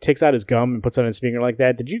takes out his gum and puts it on his finger like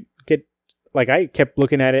that, did you get, like, I kept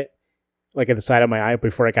looking at it, like, at the side of my eye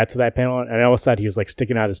before I got to that panel, and I always thought he was, like,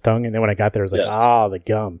 sticking out his tongue, and then when I got there, I was like, the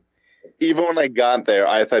gum. Even when I got there,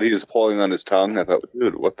 I thought he was pulling on his tongue. I thought,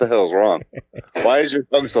 dude, what the hell's wrong? Why is your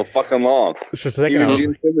tongue so fucking long? For a second, even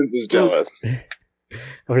Gene Simmons is jealous.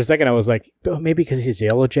 For a second, I was like, oh, maybe because he's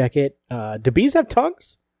Yellow Jacket. Do bees have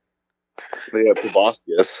tongues? They have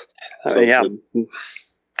proboscis.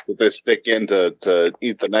 That they stick in to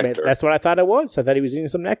eat the nectar. That's what I thought it was. I thought he was eating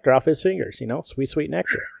some nectar off his fingers. Sweet, sweet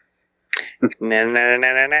nectar.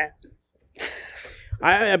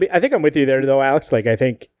 I think I'm with you there, though, Alex. Like, I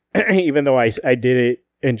think even though I did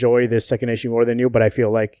enjoy this second issue more than you, but I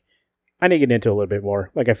feel like I need to get into it a little bit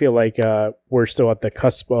more. Like, I feel like we're still at the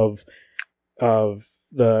cusp of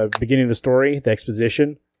the beginning of the story, the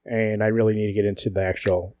exposition, and I really need to get into the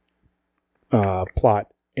actual plot.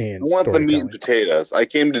 And I want the meat and potatoes. I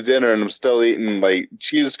came to dinner and I'm still eating my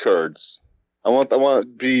cheese curds. I want to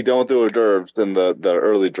be done with the hors d'oeuvres and the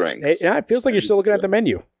early drinks. Yeah, it feels like you're still looking at the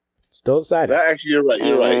menu. Still decided. Actually, you're right.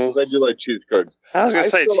 You're right. Because I do like cheese curds. I was gonna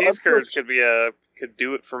say cheese curds could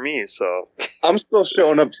do it for me. So I'm still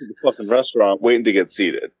showing up to the fucking restaurant, waiting to get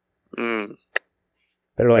seated.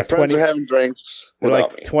 They're like my friends are having drinks. They're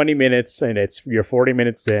like me. 20 minutes, and you're 40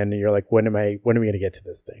 minutes in, and you're like, when are we going to get to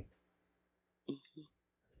this thing?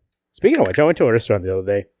 Speaking of which, I went to a restaurant the other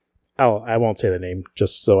day. Oh, I won't say the name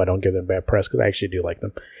just so I don't give them bad press because I actually do like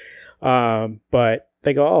them. But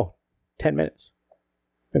they go, 10 minutes.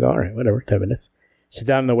 I go, all right, whatever, 10 minutes. Sit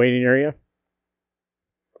down in the waiting area.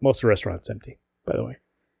 Most of the restaurant's empty, by the way.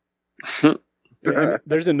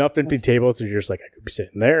 There's enough empty tables that you're just like, I could be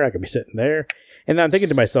sitting there, I could be sitting there. And then I'm thinking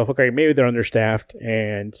to myself, okay, maybe they're understaffed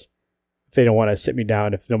and they don't want to sit me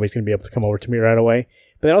down if nobody's going to be able to come over to me right away.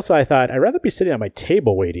 But then also I thought, I'd rather be sitting at my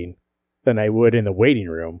table waiting than I would in the waiting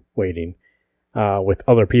room waiting with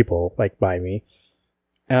other people, like, by me.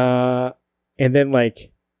 And then,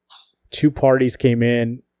 like, 2 parties came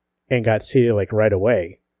in and got seated, like, right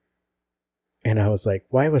away. And I was like,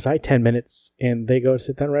 why was I 10 minutes and they go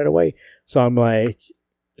sit down right away? So I'm like,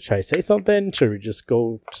 should I say something? Should we just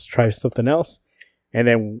try something else? And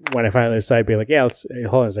then when I finally decided, be like, yeah,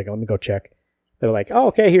 hold on a second, let me go check. They're like, oh,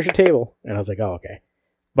 okay, here's your table. And I was like, oh, okay.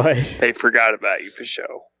 But they forgot about you for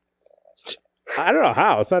show. I don't know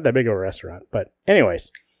how. It's not that big of a restaurant. But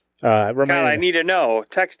anyways. God, I need to know.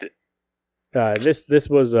 Text it. This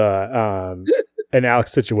was an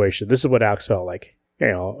Alex situation. This is what Alex felt like.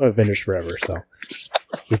 Avengers Forever. So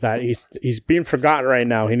he thought he's being forgotten right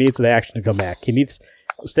now. He needs the action to come back. He needs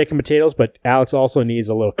steak and potatoes, but Alex also needs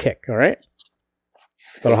a little kick. All right,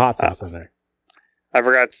 a little hot sauce in there. I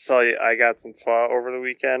forgot to tell you, I got some pho over the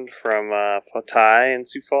weekend from Pho Thai in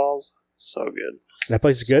Sioux Falls. So good. That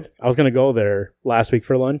place is good. I was gonna go there last week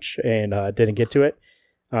for lunch and didn't get to it.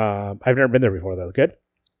 I've never been there before though. Good.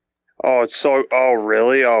 Oh, it's so... Oh,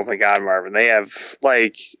 really? Oh, my God, Marvin. They have,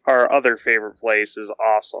 like, our other favorite place is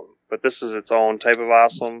awesome. But this is its own type of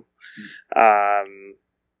awesome.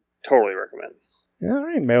 Totally recommend. All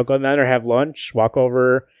right. Maybe I'll go down there, have lunch, walk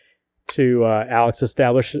over to Alex's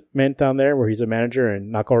establishment down there where he's a manager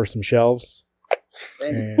and knock over some shelves.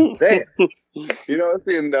 Damn. If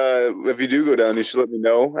you do go down, you should let me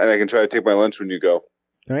know, and I can try to take my lunch when you go.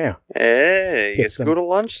 Oh, yeah. Hey, let's go to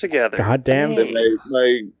lunch together. God damn.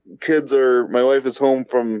 My my wife is home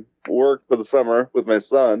from work for the summer with my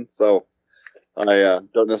son, so I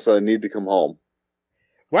don't necessarily need to come home.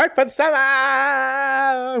 Work for the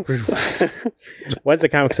summer! When's the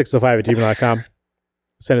comic605@gmail.com?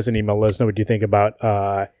 Send us an email. Let us know what you think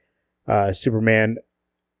about Superman,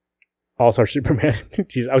 All-Star Superman.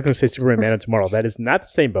 Jeez, I was going to say Superman Man of Tomorrow. That is not the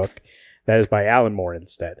same book. That is by Alan Moore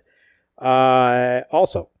instead.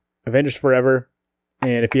 Also, Avengers Forever.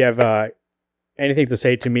 And if you have anything to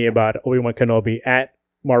say to me about Obi-Wan Kenobi at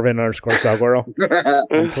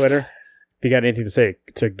Marvin_Salguero on Twitter. If you got anything to say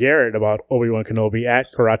to Garrett about Obi-Wan Kenobi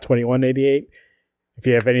at Karat2188. If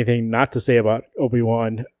you have anything not to say about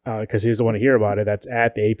Obi-Wan, because he doesn't want to hear about it, that's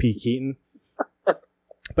at the AP Keaton.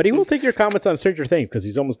 But he will take your comments on Stranger Things because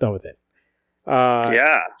he's almost done with it.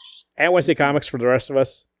 Yeah. And Wednesday Comics for the rest of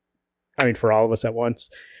us. I mean, for all of us at once.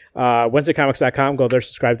 WednesdayComics.com. Go there,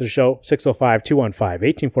 subscribe to the show.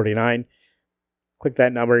 605-215-1849. Click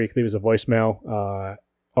that number. You can leave us a voicemail.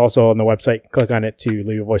 Also on the website, click on it to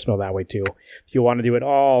leave a voicemail that way too. If you want to do it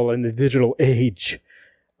all in the digital age.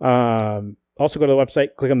 Also go to the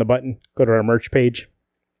website, click on the button, go to our merch page,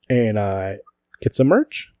 and get some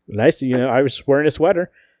merch. Nice. I was wearing a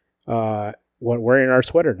sweater. Wearing our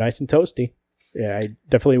sweater, nice and toasty. Yeah, I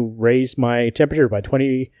definitely raised my temperature by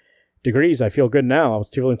 20 degrees. I feel good now. I was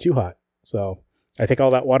feeling too hot. So I think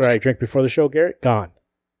all that water I drank before the show, Garrett, gone.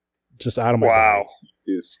 Just out of my Wow.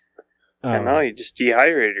 body. I know, you just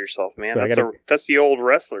dehydrated yourself, man. So that's the old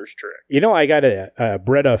wrestler's trick. I got a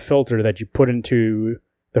Brita filter that you put into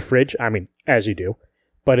the fridge. I mean, as you do.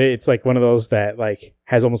 But it's like one of those that like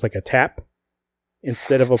has almost like a tap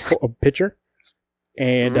instead of a pitcher.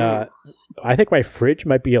 And I think my fridge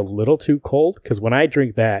might be a little too cold because when I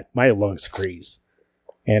drink that, my lungs freeze.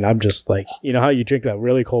 And I'm just like, you know how you drink that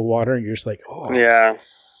really cold water and you're just like, oh. Yeah.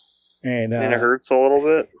 And it hurts a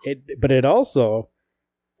little bit. But it also,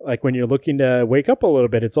 like when you're looking to wake up a little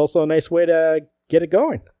bit, it's also a nice way to get it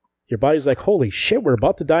going. Your body's like, holy shit, we're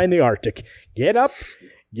about to die in the Arctic. Get up.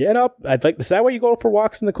 I'd like. Is that why you go for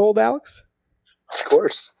walks in the cold, Alex? Of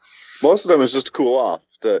course. Most of them is just to cool off,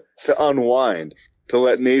 to unwind, to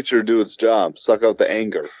let nature do its job, suck out the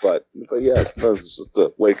anger. But yes, it's just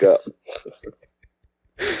to wake up.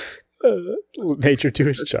 Nature do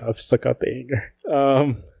its job, suck out the anger.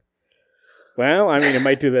 Well, I mean, it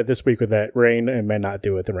might do that this week with that rain. It may not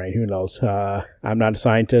do it with the rain. Who knows? I'm not a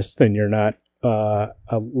scientist, and you're not a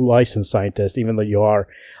licensed scientist, even though you are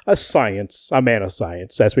a man of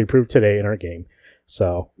science, as we proved today in our game.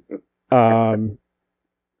 So, visit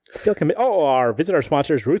our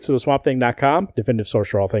sponsors, rootsoftheswampthing.com, definitive source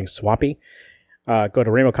for all things swampy. Go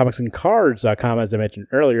to rainbowcomicsandcards.com, as I mentioned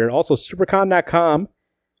earlier. Also, supercon.com.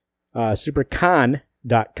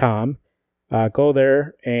 Supercon.com. Go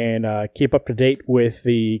there and keep up to date with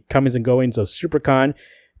the comings and goings of SuperCon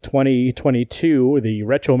 2022, the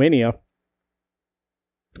Retromania.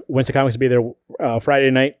 Wednesday Comics will be there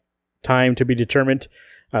Friday night. Time to be determined.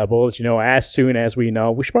 But we'll let you know as soon as we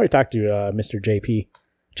know. We should probably talk to Mr. JP.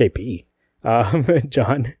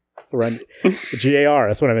 John. JR,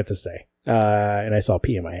 that's what I meant to say. And I saw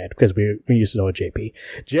P in my head because we used to know a JP.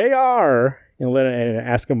 JR, and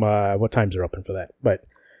ask him what times are open for that. But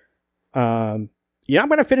I'm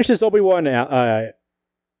going to finish this Obi-Wan,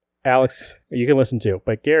 Alex, you can listen to.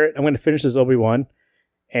 But Garrett, I'm going to finish this Obi-Wan,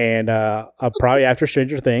 and I'll probably after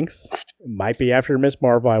Stranger Things. It might be after Miss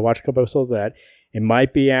Marvel. I watched a couple episodes of that. It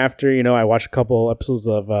might be after, I watched a couple episodes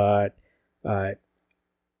of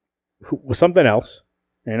something else.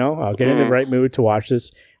 I'll get in the right mood to watch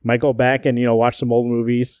this. Might go back and, watch some old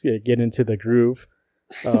movies, get into the groove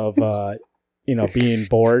of, being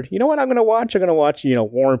bored. You know what I'm going to watch? I'm going to watch,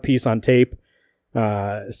 War and Peace on tape.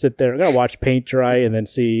 Sit there. I'm going to watch paint dry and then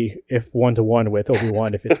see if 1-to-1 with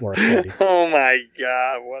Obi-Wan, if it's more exciting. Oh my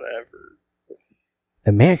God, whatever.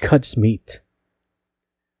 The man cuts meat.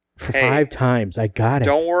 For 5 times. I got it.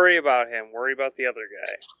 Don't worry about him. Worry about the other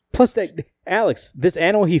guy. Plus, Alex, this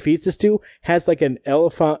animal he feeds this to has like an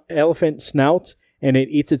elephant snout, and it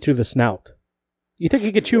eats it through the snout. You think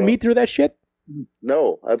he could chew meat through that shit?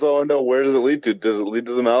 No. That's all I know. Where does it lead to? Does it lead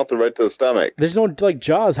to the mouth or right to the stomach? There's no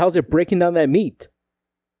jaws. How's it breaking down that meat?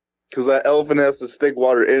 Because that elephant has to stick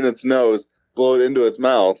water in its nose, blow it into its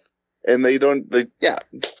mouth, and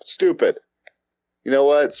stupid. You know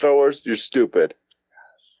what, Star Wars? You're stupid.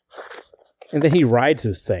 And then he rides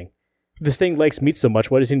this thing. If this thing likes meat so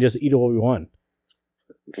much, why doesn't he just eat Obi-Wan?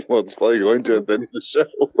 Well, it's probably going to at the end of the show.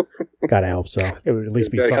 Gotta hope so. It would at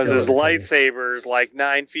least be something. Because his lightsaber is like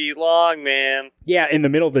 9 feet long, man. Yeah, in the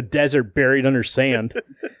middle of the desert, buried under sand.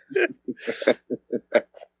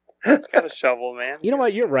 It's got a shovel, man. You know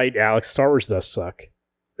what? You're right, Alex. Star Wars does suck.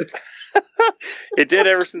 It did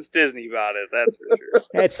ever since Disney bought it, that's for sure.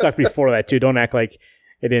 It sucked before that, too. Don't act like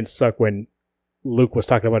it didn't suck when Luke was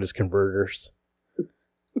talking about his converters.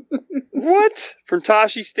 What? From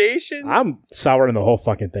Tashi Station? I'm souring the whole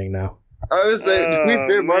fucking thing now. I was saying, to be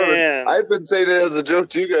fair, Marvin, I've been saying it as a joke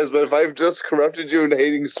to you guys, but if I've just corrupted you into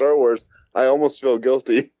hating Star Wars, I almost feel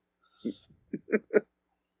guilty.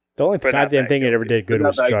 The only goddamn thing it ever did good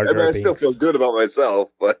was Jar Jar Binks. I still feel good about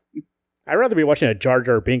myself, but I'd rather be watching a Jar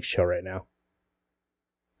Jar Binks show right now.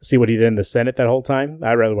 See what he did in the Senate that whole time?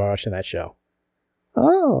 I'd rather be watching that show.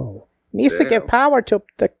 Oh, needs to give power to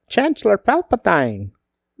the Chancellor Palpatine.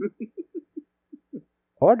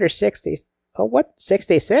 Order 60. Oh, what?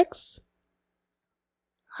 66?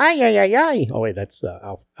 Ay. Oh, wait, that's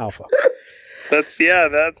Alpha. That's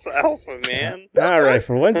Alpha, man. All right,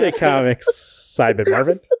 for Wednesday Comics, Simon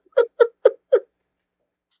Marvin.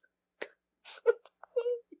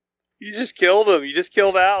 You just killed him. You just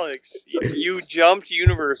killed Alex. You jumped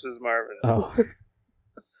universes, Marvin. Oh.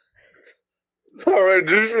 All right,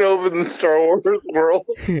 just over the Star Wars world.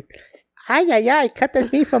 Ay, cut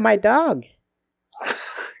this meat from my dog.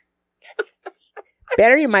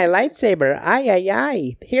 Bury my lightsaber.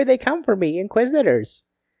 Ay. Here they come for me, Inquisitors.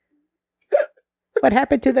 What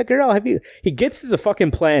happened to the girl? He gets to the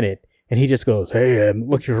fucking planet, and he just goes, hey, I'm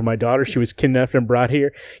looking for my daughter. She was kidnapped and brought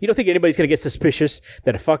here. You don't think anybody's going to get suspicious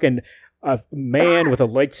that a fucking man with a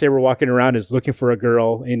lightsaber walking around is looking for a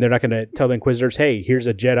girl, and they're not going to tell the Inquisitors, hey, here's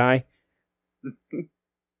a Jedi?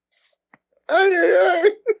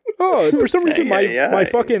 Oh, for some reason my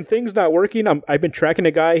fucking thing's not working. I've been tracking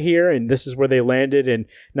a guy here, and this is where they landed, and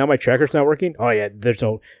now my tracker's not working. Oh yeah, there's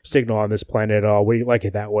no signal on this planet at all. We like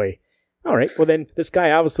it that way. All right, well then this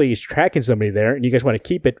guy obviously is tracking somebody there, and you guys want to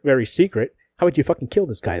keep it very secret. How would you fucking kill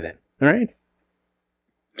this guy then? All right,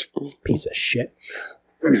 piece of shit.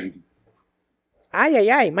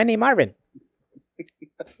 Ay, my name Marvin.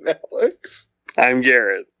 Alex. I'm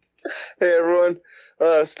Garrett. Hey everyone,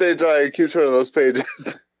 stay dry and keep turning those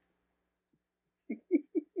pages.